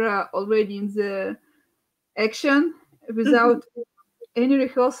opera already in the action without any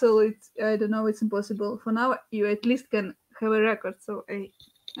rehearsal. It's, I don't know, it's impossible. For now, you at least can have a record. So I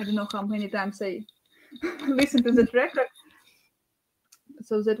don't know how many times I listened to that record.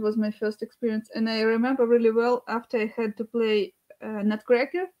 So that was my first experience, and I remember really well after I had to play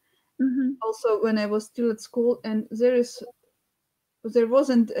Nutcracker. Also when I was still at school, and there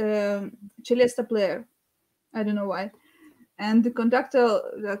wasn't a celesta player. I don't know why, and the conductor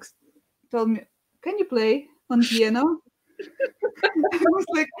like told me, "Can you play on piano?" I was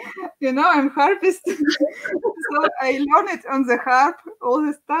like, I'm harpist. So I learned it on the harp, all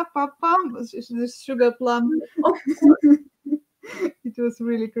the stuff, pam, the sugar plum. It was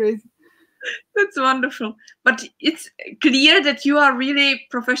really crazy. That's wonderful. But it's clear that you are really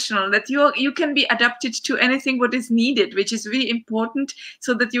professional, that you can be adapted to anything what is needed, which is really important,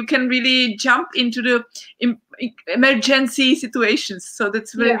 so that you can really jump into the emergency situations. So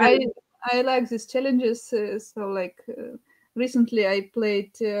that's very, very... I like these challenges. So like recently I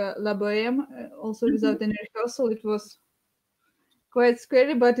played La Boheme, also without any rehearsal. It was quite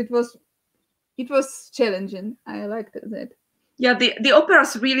scary, but it was challenging. I liked that. Yeah, the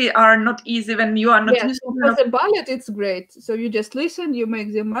operas really are not easy when you are not used to. For the ballet, it's great. So you just listen, you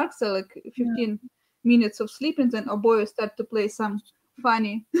make the marks, so like 15 minutes of sleep, and then oboe start to play some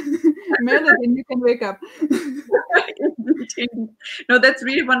funny melody, and you can wake up. No, that's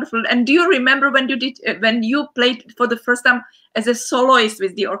really wonderful. And do you remember when you played for the first time as a soloist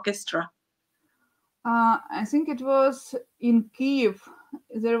with the orchestra? I think it was in Kiev.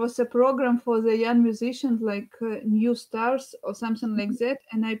 There was a program for the young musicians, like New Stars or something like that,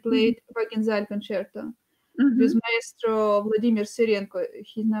 and I played Vagenzal concerto with Maestro Vladimir Syrenko.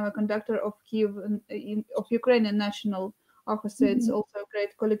 He's now a conductor of Kiev of Ukrainian National Orchestra. It's also a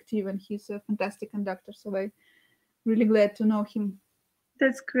great collective, and he's a fantastic conductor. So I'm really glad to know him.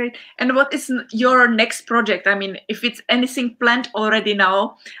 That's great. And what is your next project? I mean, if it's anything planned already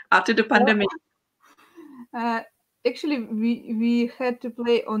now after the pandemic? Actually, we had to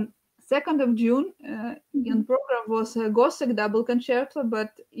play on 2nd of June. In program was a Gossek double concerto, but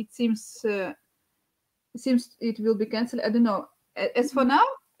it seems it will be cancelled. I don't know. As for now,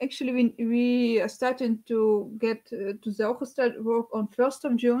 actually, we are starting to get to the orchestra work on 1st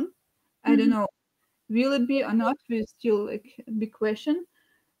of June. I don't know, will it be or not? We still like a big question.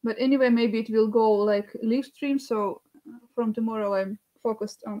 But anyway, maybe it will go like live stream. So from tomorrow, I'm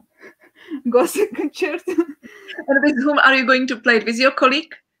focused on Gossek concerto. And with whom are you going to play it? With your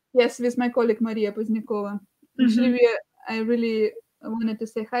colleague? Yes, with my colleague Maria Poznikova. Actually, I really wanted to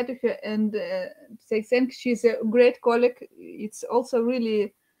say hi to her and say thanks. She's a great colleague. It's also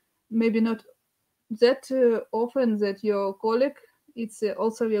really maybe not that often that your colleague, it's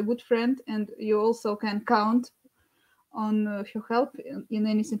also your good friend, and you also can count on her help in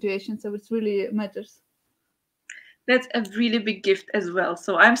any situation. So it really matters. That's a really big gift as well.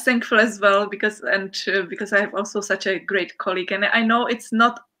 So I'm thankful as well because I have also such a great colleague, and I know it's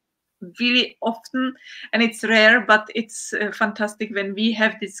not really often and it's rare, but it's fantastic when we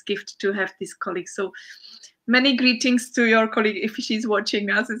have this gift to have this colleague. So many greetings to your colleague if she's watching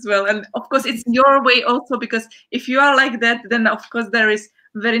us as well. And of course, it's your way also, because if you are like that, then of course there is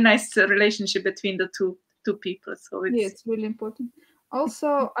very nice relationship between the two people. So it's really important.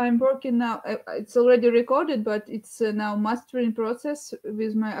 Also, I'm working now. It's already recorded, but it's now mastering process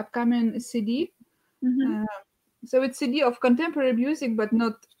with my upcoming CD. So it's CD of contemporary music, but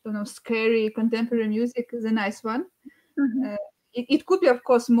not scary contemporary music. Is a nice one. It could be, of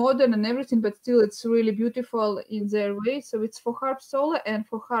course, modern and everything, but still, it's really beautiful in their way. So it's for harp solo and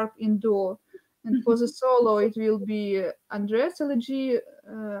for harp in duo. And for the solo, it will be Andrés Elegy,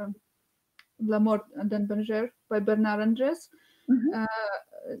 La Mort d'un Berger by Bernard Andrés,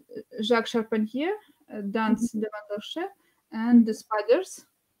 Jacques Charpentier, Danse de Vandoche, and the Spiders.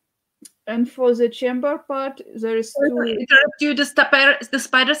 And for the chamber part, there is two. The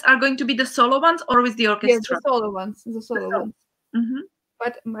Spiders are going to be the solo ones or with the orchestra? Yes, the solo ones. The solo ones.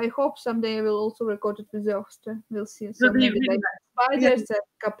 But I hope someday I will also record it with the orchestra. We'll see. So Will be maybe really like nice. spiders and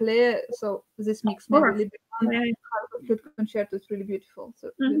caplé. So this mix maybe Course. Liberman Yeah. harp flute concerto is really beautiful. So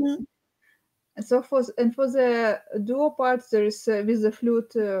we'll Mhm. see. And so for the duo part, there is with the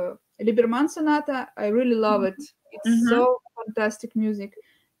flute Liberman Sonata. I really love it. It's so fantastic music.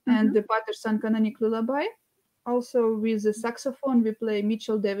 And the Patterson Canonic Lullaby. Also with the saxophone, we play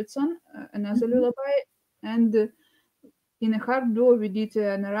Mitchell Davidson, another lullaby. And in a harp duo, we did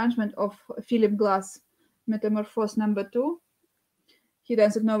an arrangement of Philip Glass, Metamorphose number 2. He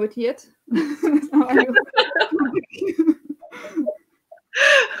doesn't know it yet.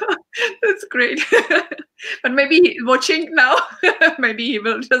 That's great. But maybe watching now, maybe he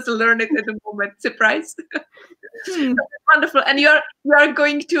will just learn it at the moment. Surprise. Wonderful. And you are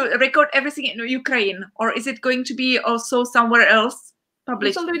going to record everything in Ukraine, or is it going to be also somewhere else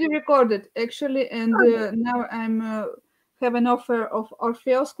published? It's already recorded, actually, and now I'm have an offer of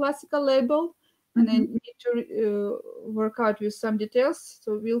Orpheus classical label, and I need to work out with some details.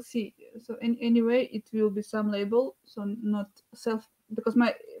 So we'll see. So anyway, it will be some label, so not self, because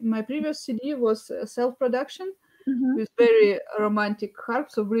my previous CD was self-production with very romantic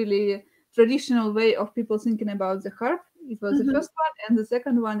harp, so really traditional way of people thinking about the harp. It was the first one, and the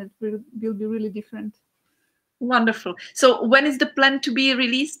second one it will be really different. Wonderful. So when is the plan to be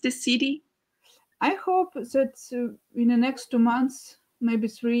released, this CD? I hope that in the next 2 months, maybe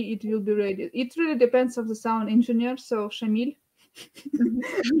 3, it will be ready. It really depends on the sound engineer, so Shamil.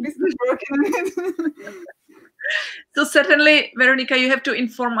 Please keep working on it. So certainly, Veronika, you have to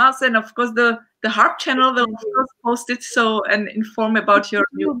inform us, and of course the HARP channel will of course post it and inform about your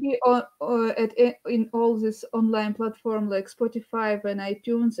It will be in all this online platform like Spotify and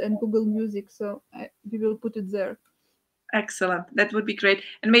iTunes and Google Music, so we will put it there. Excellent. That would be great.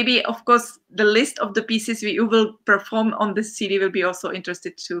 And maybe, of course, the list of the pieces you will perform on this CD will be also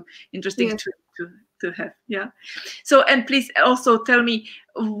interesting to have. Yeah. So, and please also tell me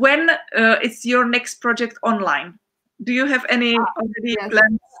when is your next project online? Do you have any already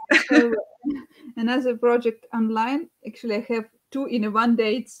plans? So, another project online. Actually, I have 2 in one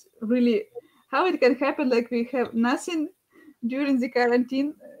day. It's really how it can happen. Like we have nothing during the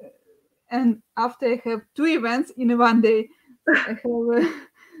quarantine, and after I have 2 events in one day. So I have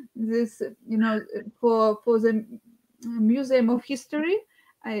this, for the Museum of History.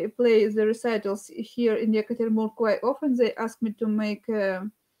 I play the recitals here in Yekaterinburg quite often. They ask me to make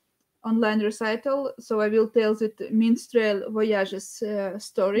online recital, so I will tell the minstrel voyages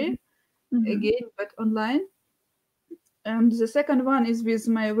story again, but online. And the second one is with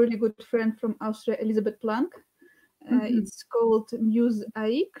my really good friend from Austria, Elisabeth Planck. It's called Muse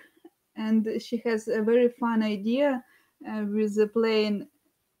Aik, and she has a very fun idea with playing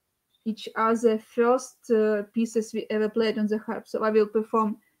each other first pieces we ever played on the harp. So I will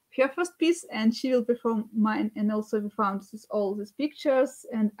perform her first piece and she will perform mine. And also we found all these pictures,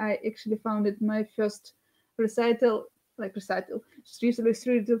 and I actually founded my first recital, three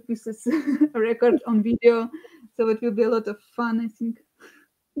little pieces record on video. So it will be a lot of fun, I think.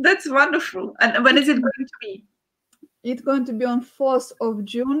 That's wonderful. And when is it going to be? It's going to be on 4th of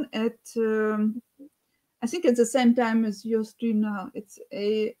June at I think it's the same time as your stream now. It's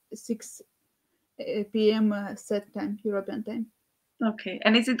 6 p.m. Set time, European time. Okay.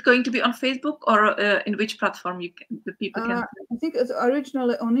 And is it going to be on Facebook or in which platform the people can? I think it's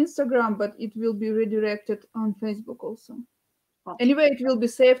originally on Instagram, but it will be redirected on Facebook also. Okay. Anyway, it will be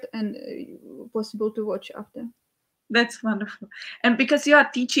saved and possible to watch after. That's wonderful. And because you are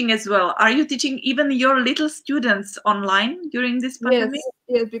teaching as well, are you teaching even your little students online during this pandemic?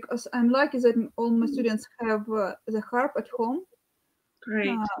 Yes, because I'm lucky that all my students have the harp at home.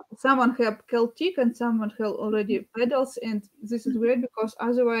 Great. Someone have Celtic and someone have already pedals, and this is great because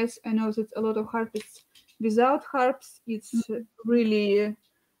otherwise I know that a lot of harpists without harps, it's really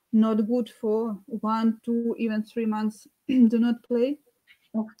not good for 1, 2, even 3 months do not play.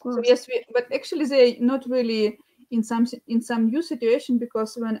 Of course. So yes, but actually they not really in some new situation,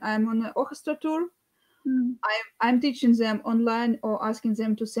 because when I'm on an orchestra tour, I'm teaching them online or asking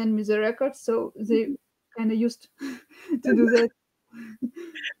them to send me the records, so they kind of used to do that.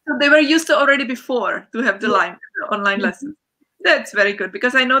 So they were used to already before to have the online lessons. That's very good,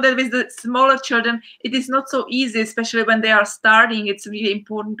 because I know that with the smaller children, it is not so easy, especially when they are starting. It's really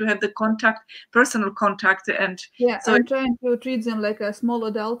important to have the personal contact. And so I'm trying to treat them like small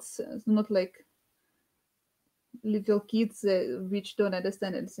adults, not like little kids which don't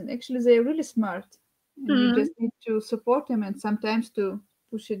understand anything. Actually, they're really smart. And you just need to support them and sometimes to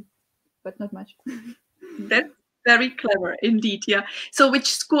push it, but not much. That's very clever indeed. Yeah. So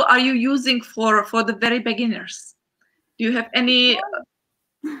which school are you using for the very beginners? Do you have any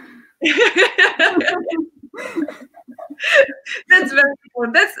That's very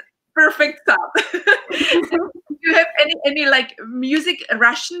good. That's perfect sound. Do you have any like music,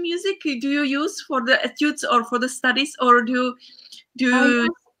 Russian music? Do you use for the etudes or for the studies, or do I you? use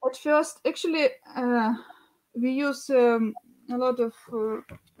at first, actually, we use a lot of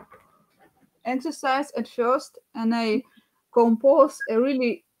exercise at first, and I compose a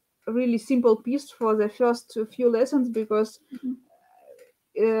really simple piece for the first few lessons, because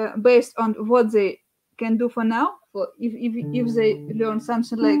based on what they can do for now, for if they learn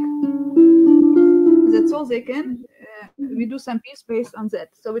something like that's all they can, we do some piece based on that.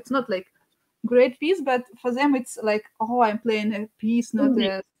 So it's not like great piece, but for them it's like, oh, I'm playing a piece, not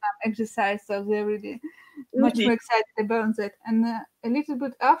some exercise. So they're really much more excited about that. And a little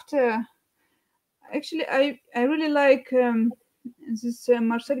bit after, actually, I really like this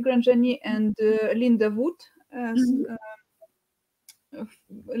Marcel Granjani and Linda Wood, a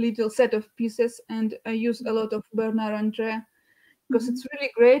little set of pieces, and I use a lot of Bernard Andre, because it's really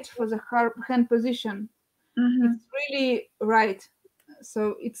great for the harp hand position. It's really right.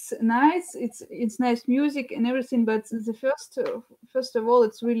 So it's nice. It's nice music and everything, but the first of all,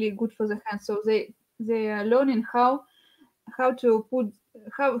 it's really good for the hand. So they are learning how to put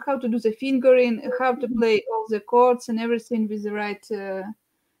how to do the fingering, how to play all the chords and everything with the right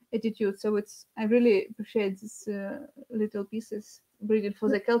attitude. So I really appreciate these little pieces, brilliant for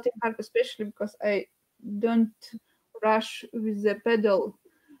the Celtic harp, especially because I don't rush with the pedal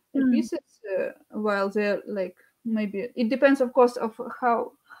pieces while they're like, maybe it depends, of course, of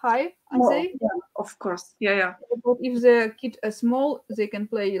how high are they. Yeah, of course. Yeah. But if the kids are small, they can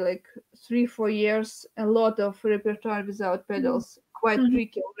play like 3-4 years, a lot of repertoire without pedals, quite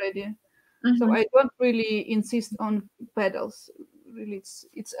tricky already. So I don't really insist on pedals. Really,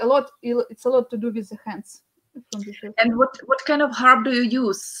 it's a lot to do with the hands. And what kind of harp do you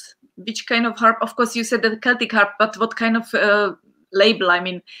use? Which kind of harp? Of course, you said the Celtic harp, but what kind of label? I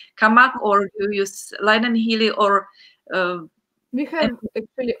mean, Kamak, or do you use Leidenhealy, or? We have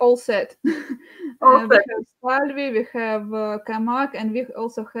actually all set. We have Stalvi, we have Kamak, and we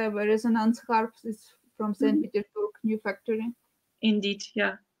also have a resonance harp. It's from St. Petersburg, new factory. Indeed,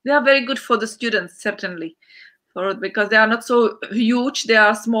 yeah. They are very good for the students, certainly, because they are not so huge. They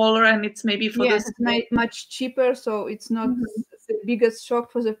are smaller, and it's maybe for it's much cheaper, so it's not the biggest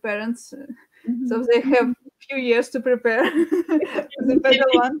shock for the parents. So they have a few years to prepare for the better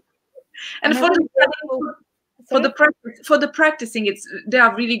one. And for the practicing, they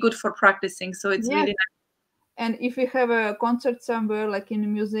are really good for practicing. So it's really nice. And if we have a concert somewhere, like in a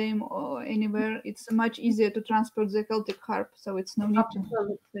museum or anywhere, it's much easier to transport the Celtic harp. So it's no need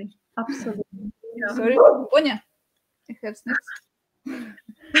to. Absolutely. Yeah. Sorry, Bonya, I have snacks.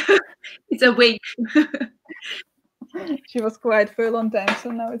 It's awake. She was quiet for a long time, so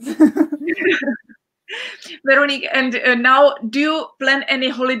now it's. Veronika, and now, do you plan any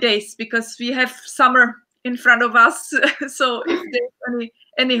holidays? Because we have summer in front of us. So if there's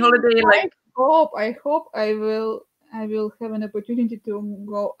any holiday, like I hope I will have an opportunity to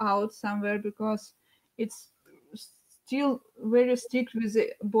go out somewhere, because it's still very strict with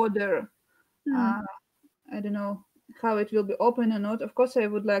the border. I don't know how it will be open or not. Of course, I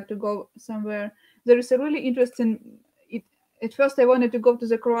would like to go somewhere. There is a really interesting. At first, I wanted to go to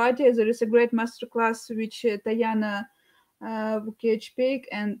the Croatia. There is a great masterclass which Tajana Vukic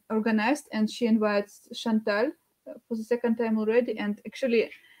and organized, and she invites Chantal for the second time already. And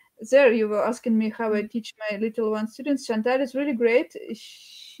actually, there you were asking me how I teach my little one students. Chantal is really great.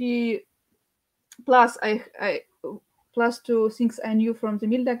 She plus two things I knew from the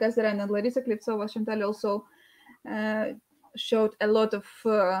Milda Gazaran and Larisa Klevtsova. Chantal also showed a lot of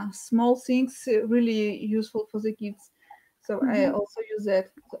small things really useful for the kids. So I also use that.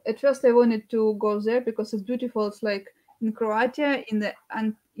 So at first I wanted to go there because it's beautiful. It's like in Croatia, in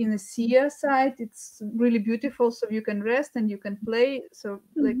the sea side, it's really beautiful. So you can rest and you can play. So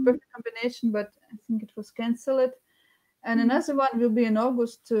like perfect combination. But I think it was cancelled. And another one will be in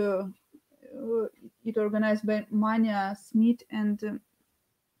August. It organized by Manya Smith and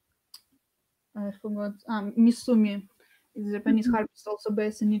I forgot. Misumi is a Japanese harpist, also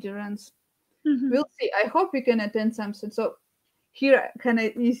based in Netherlands. We'll see. I hope we can attend something. So here,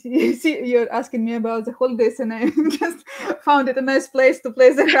 you see, you're asking me about the holidays, and I just found it a nice place to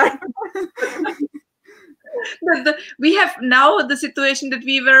play the harp. We have now the situation that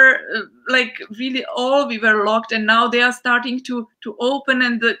we were we were locked, and now they are starting to open,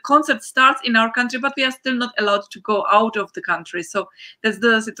 and the concert starts in our country, but we are still not allowed to go out of the country. So that's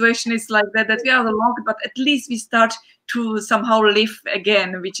the situation is like that we are locked, but at least we start to somehow live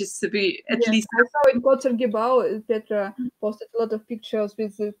again, which is to be at least. I saw in Kotzergebau, Petra posted a lot of pictures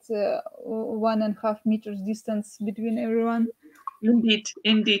with it 1.5 meters distance between everyone. Indeed.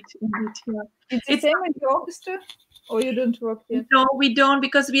 Yeah. It's the same in the orchestra, or you don't work yet? No, we don't,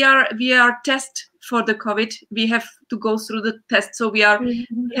 because we are test for the COVID. We have to go through the test, so we have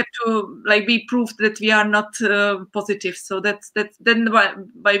to like be proved that we are not positive. So that's then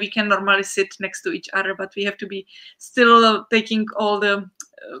why we can normally sit next to each other, but we have to be still taking all the.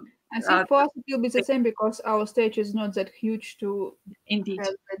 I think for us it will be the same because our stage is not that huge to indeed have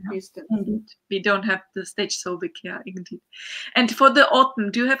that distance. Indeed, we don't have the stage so big. Yeah, indeed. And for the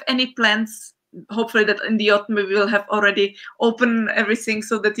autumn, do you have any plans? Hopefully that in the autumn we will have already open everything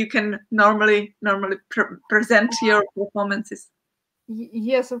so that you can normally present your performances.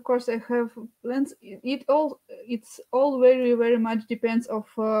 Yes, of course I have plans. It's all very, very much depends of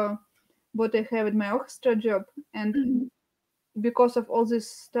what I have at my orchestra job, and because of all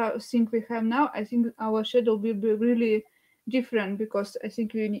this thing we have now, I think our schedule will be really different, because I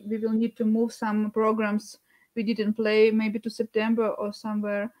think we will need to move some programs we didn't play maybe to September or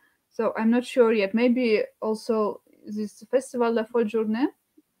somewhere. So I'm not sure yet. Maybe also this festival La Folle Journée,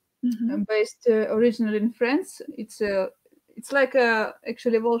 based originally in France. It's like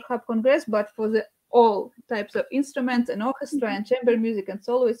actually World Harp Congress, but for the all types of instruments and orchestra and chamber music and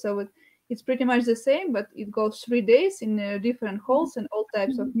soloists. So it's pretty much the same, but it goes 3 days in different halls and all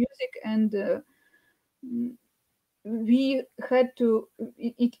types of music. And we had to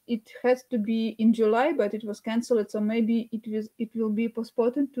it has to be in July, but it was cancelled, so maybe it will be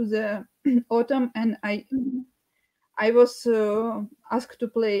postponed to the autumn. And I was asked to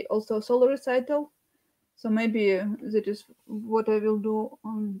play also solo recital, so maybe that is what I will do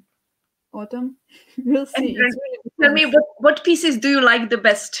on autumn. We'll see. Tell me, what pieces do you like the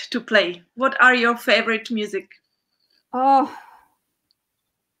best to play? What are your favorite music?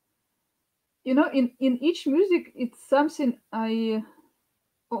 In each music, it's something I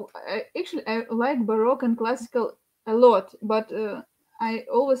like Baroque and classical a lot, but I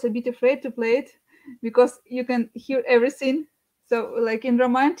always a bit afraid to play it because you can hear everything. So like in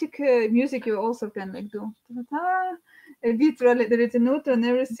romantic music, you also can like do a bit ritenuto and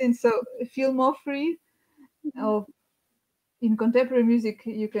everything, so feel more free. In contemporary music,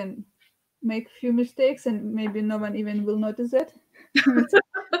 you can make few mistakes and maybe no one even will notice that.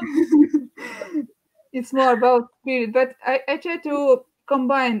 It's more about spirit, but I try to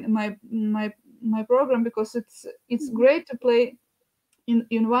combine my program, because it's great to play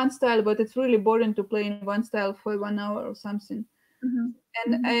in one style, but it's really boring to play in one style for 1 hour or something.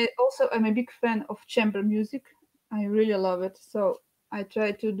 And I'm a big fan of chamber music. I really love it, so I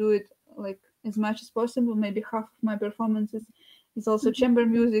try to do it like as much as possible. Maybe half of my performances is also chamber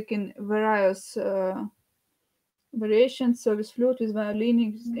music in various variations, so with flute, with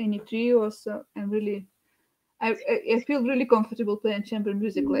violin, any trio. So I feel really comfortable playing chamber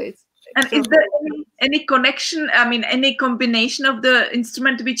music. And is there any connection, I mean, any combination of the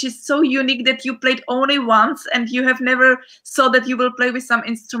instrument which is so unique that you played only once and you have never saw that you will play with some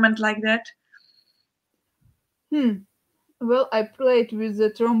instrument like that? Well, I played with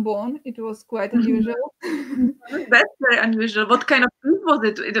the trombone. It was quite unusual. That's very unusual. What kind of piece was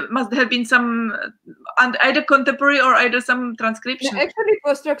it? It must have been some either contemporary or either some transcription. No, actually, it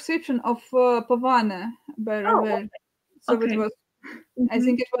was transcription of Pavane by Ravel. So it was. I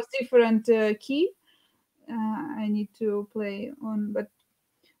think it was different key. I need to play on, but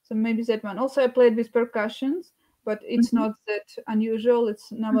so maybe that one. Also, I played with percussions, but it's not that unusual.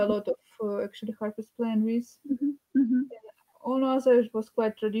 It's now a lot of actually harpists playing with. All others was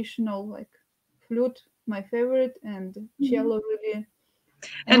quite traditional, like flute, my favorite, and cello really.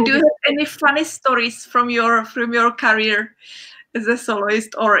 And do you have any funny stories from your career as a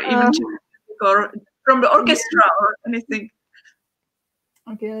soloist, or even or from the orchestra or anything?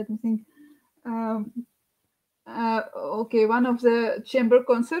 Okay, let me think. Okay, one of the chamber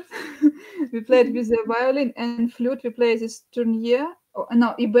concerts, we played with the violin and flute. We played this Tournier.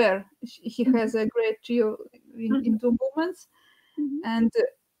 No, Iber. He has a great trio in 2 movements, and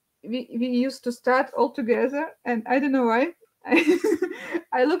we used to start all together. And I don't know why.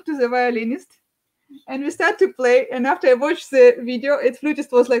 I looked to the violinist, and we start to play. And after I watched the video, its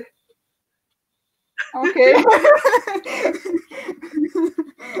flutist was like, "Okay."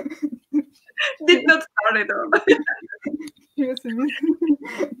 Did not start at all. He was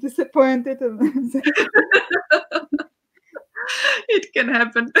disappointed. It can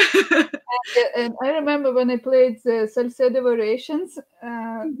happen. And I remember when I played the Salcedo variations,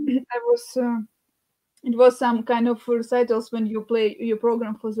 it was some kind of recitals when you play your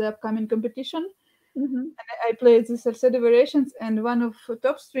program for the upcoming competition. Mhm. I played the salsa variations, and one of the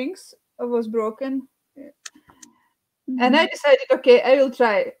top strings was broken. And I decided, okay, I will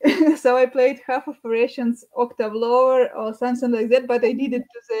try. So I played half of variations octave lower or something like that, but I did it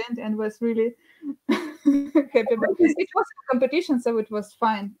to the end and was really happy. But it was a competition, so it was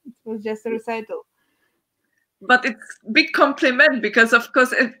fine. It was just a recital. But it's big compliment, because of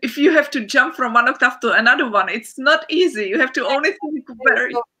course if you have to jump from one octave to another one, it's not easy. You have to only think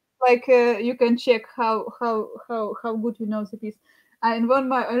very. So, like you can check how good you know the piece. And one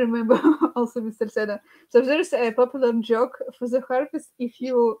more I remember also with Salcedo. So there is a popular joke for the harpist: if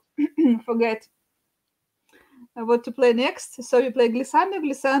you forget what to play next, so you play glissando,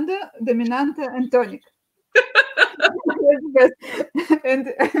 glissando, dominante, and tonic. Yes,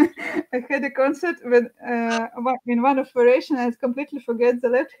 and I had a concert when in one of variation I completely forget the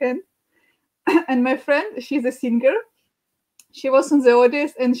left hand, and my friend, she's a singer, she was in the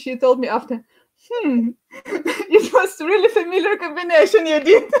audience, and she told me after, it was really familiar combination you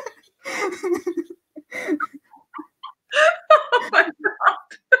did. Oh my god.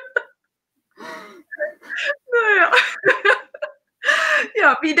 Yeah.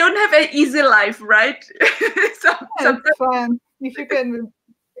 Yeah, we don't have an easy life, right? It's fun if you can.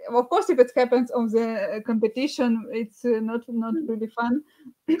 Of course, if it happens on the competition, it's not really fun,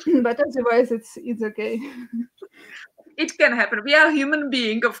 but otherwise, it's okay. It can happen. We are human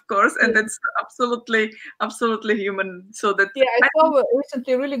being, of course, and that's absolutely human. So that Yeah, I saw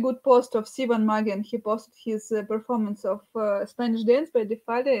recently a really good post of Sivan Magen. He posted his performance of Spanish Dance by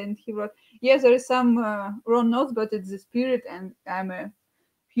Defale, and he wrote, "Yes, there is some wrong notes, but it's the spirit, and I'm a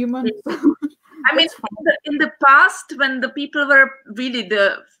human." I mean, in the past, when the people were really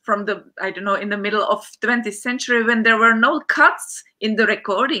from the, I don't know, in the middle of 20th century, when there were no cuts in the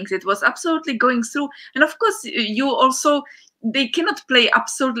recordings, it was absolutely going through. And of course, you also, they cannot play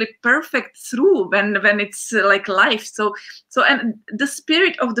absolutely perfect through when it's like live. So and the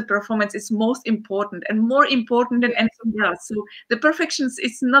spirit of the performance is most important, and more important than anything else. So the perfections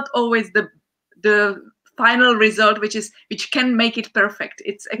is not always the final result, which can make it perfect.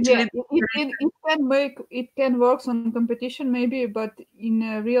 It's actually it can work on competition maybe, but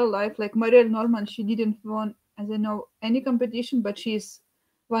in real life, like Marielle Norman, she didn't won, as I know, any competition, but she's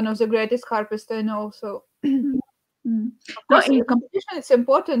one of the greatest harpists I know. So of course, in competition, it's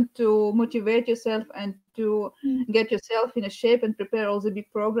important to motivate yourself and to get yourself in a shape and prepare all the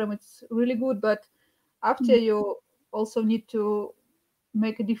big program. It's really good, but after you also need to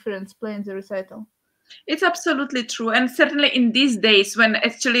make a difference playing the recital. It's absolutely true. And certainly in these days when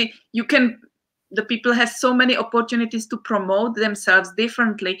actually the people has so many opportunities to promote themselves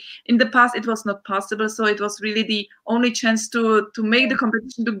differently. In the past, it was not possible. So it was really the only chance to make the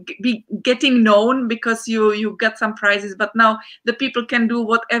competition, to be getting known, because you get some prizes. But now the people can do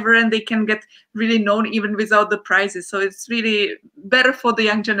whatever, and they can get really known even without the prizes. So it's really better for the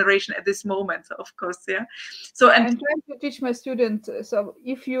young generation at this moment, of course. Yeah. So I'm trying to teach my students. So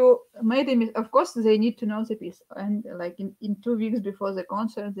if you made a mistake, of course they need to know the piece, and like in 2 weeks before the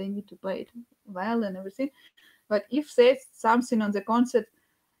concert, they need to play it well and everything. But if there's something on the concert,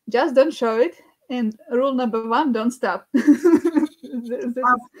 just don't show it. And rule number 1, don't stop. Absolutely.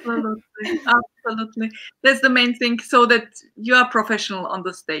 That's the main thing, so that you are professional on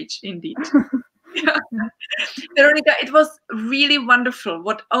the stage, indeed. Yeah. Veronika, it was really wonderful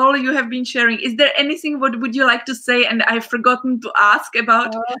what all you have been sharing. Is there anything what would you like to say and I've forgotten to ask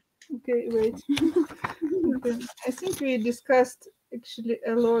about? Okay, wait. Okay. I think we discussed actually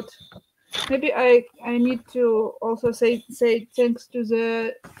a lot. Maybe I need to also say thanks to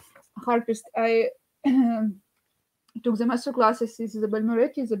the harpist. I took the master classes with Isabel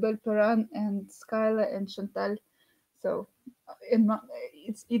Moretti, Isabel Perrin, and Skyla and Chantal. So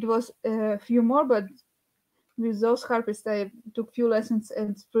it was a few more, but with those harpists, I took few lessons,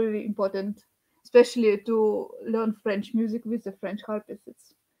 and it's pretty important, especially to learn French music with the French harpist.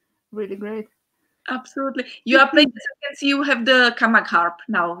 It's really great. Absolutely. You are playing, as I can see, you have the Kamag harp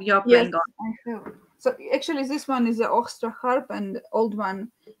now. You are playing on. I have. So actually, this one is the orchestra harp and old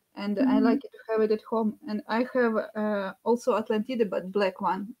one, and I like it to have it at home. And I have also Atlantide, but black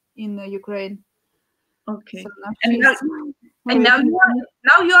one in Ukraine. Okay. So now now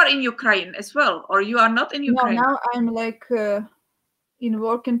you are in Ukraine as well, or you are not in Ukraine? No, now I'm like in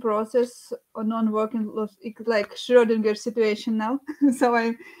working process or non-working, like Schrödinger situation now. So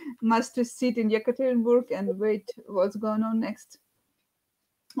I must sit in Yekaterinburg and wait what's going on next.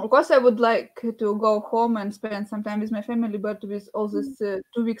 Of course, I would like to go home and spend some time with my family, but with all this 2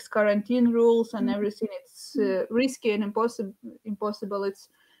 weeks quarantine rules and everything, it's risky and impossible. It's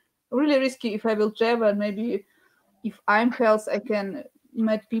really risky if I will travel. Maybe if I'm healthy, I can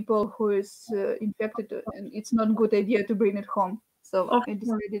met people who is infected, and it's not a good idea to bring it home. So I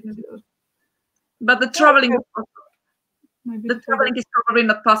decided to. But the traveling is probably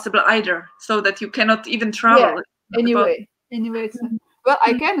not possible either, so that you cannot even travel. Yeah. Anyway, it's, well,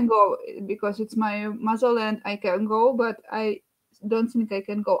 I can go because it's my motherland. I can go, but I don't think I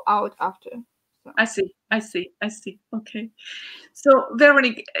can go out after. So. I see. Okay. So,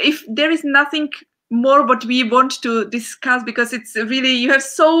 Veronika, if there is nothing more what we want to discuss, because it's really, you have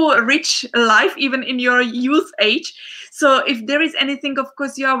so rich life even in your youth age. So if there is anything, of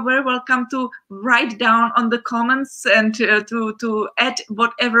course, you are very welcome to write down on the comments and to add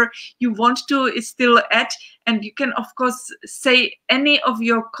whatever you want to still add. And you can, of course, say any of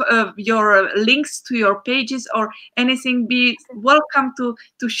your links to your pages or anything. Be welcome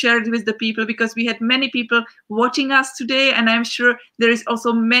to share it with the people, because we had many people watching us today, and I'm sure there is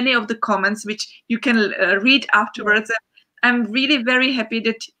also many of the comments which you can read afterwards. Yeah. I'm really very happy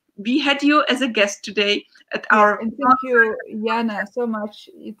that we had you as a guest today at our. And thank you, Jana, so much.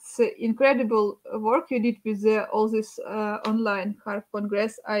 It's incredible work you did with all this online HARP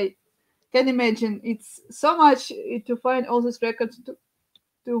Congress. I can imagine it's so much to find all these records,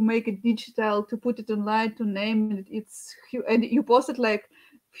 to make it digital, to put it online, to name it. It's, and you post it like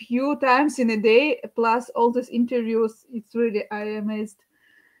few times in a day, plus all these interviews. It's really, I am amazed.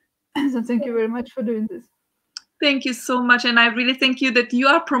 So thank you very much for doing this. Thank you so much. And I really thank you that you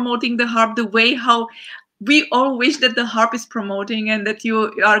are promoting the harp the way how we all wish that the harp is promoting, and that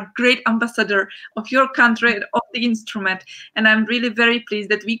you are a great ambassador of your country and of the instrument. And I'm really very pleased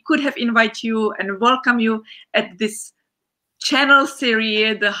that we could have invited you and welcome you at this channel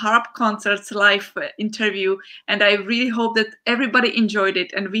series, the Harp Concerts live interview. And I really hope that everybody enjoyed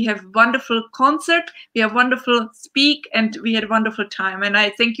it. And we have wonderful concert, we have wonderful speak, and we had a wonderful time. And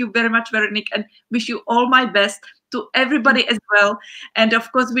I thank you very much, Veronika, and wish you all my best, to everybody as well. And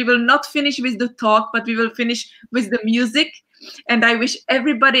of course, we will not finish with the talk, but we will finish with the music. And I wish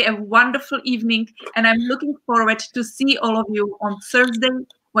everybody a wonderful evening. And I'm looking forward to see all of you on Thursday,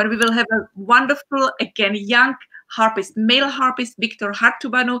 when we will have a wonderful, again, young harpist, male harpist, Victor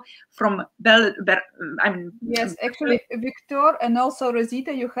Hartubanu from Yes, actually, Victor and also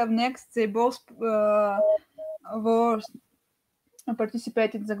Rosita, you have next. They both were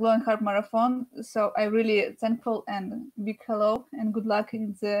participated in the Glowing Harp Marathon. So I'm really thankful, and big hello and good luck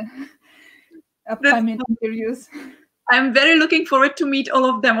in the upcoming interviews. I'm very looking forward to meet all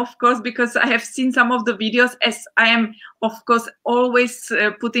of them, of course, because I have seen some of the videos, as I am, of course, always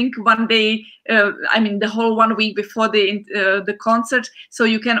putting one day, the whole 1 week before the concert. So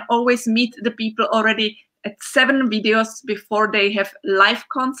you can always meet the people already at 7 videos before they have live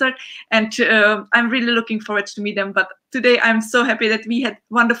concert. And I'm really looking forward to meet them. But today I'm so happy that we had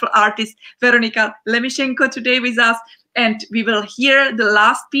wonderful artist Veronika Lemishenko today with us. And we will hear the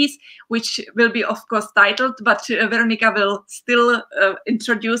last piece, which will be, of course, titled, but Veronika will still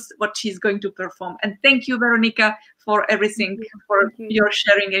introduce what she's going to perform. And thank you, Veronika, for everything, for your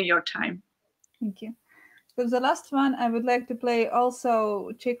sharing and your time. Thank you. For the last one, I would like to play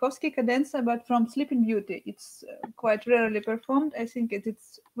also Tchaikovsky cadenza, but from Sleeping Beauty. It's quite rarely performed. I think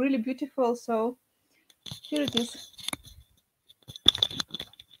it's really beautiful. So here it is.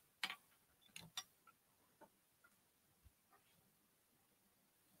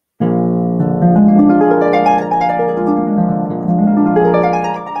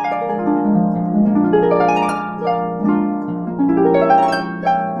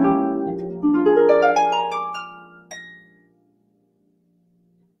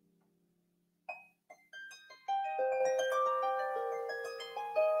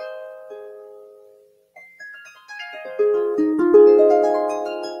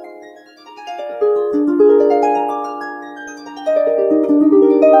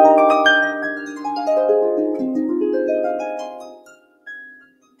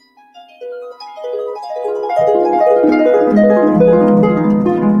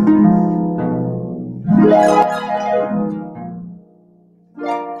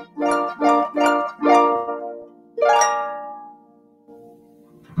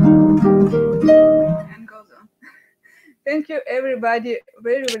 Thank you, everybody,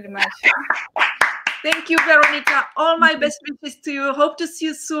 very, very much. Thank you, Veronika. All my best wishes to you. Hope to see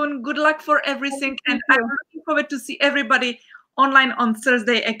you soon. Good luck for everything. And I'm looking forward to see everybody online on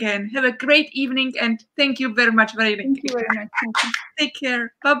Thursday again. Have a great evening, and thank you very much, Veronika. Thank you very much. Take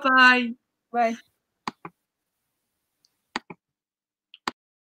care. Bye-bye. Bye.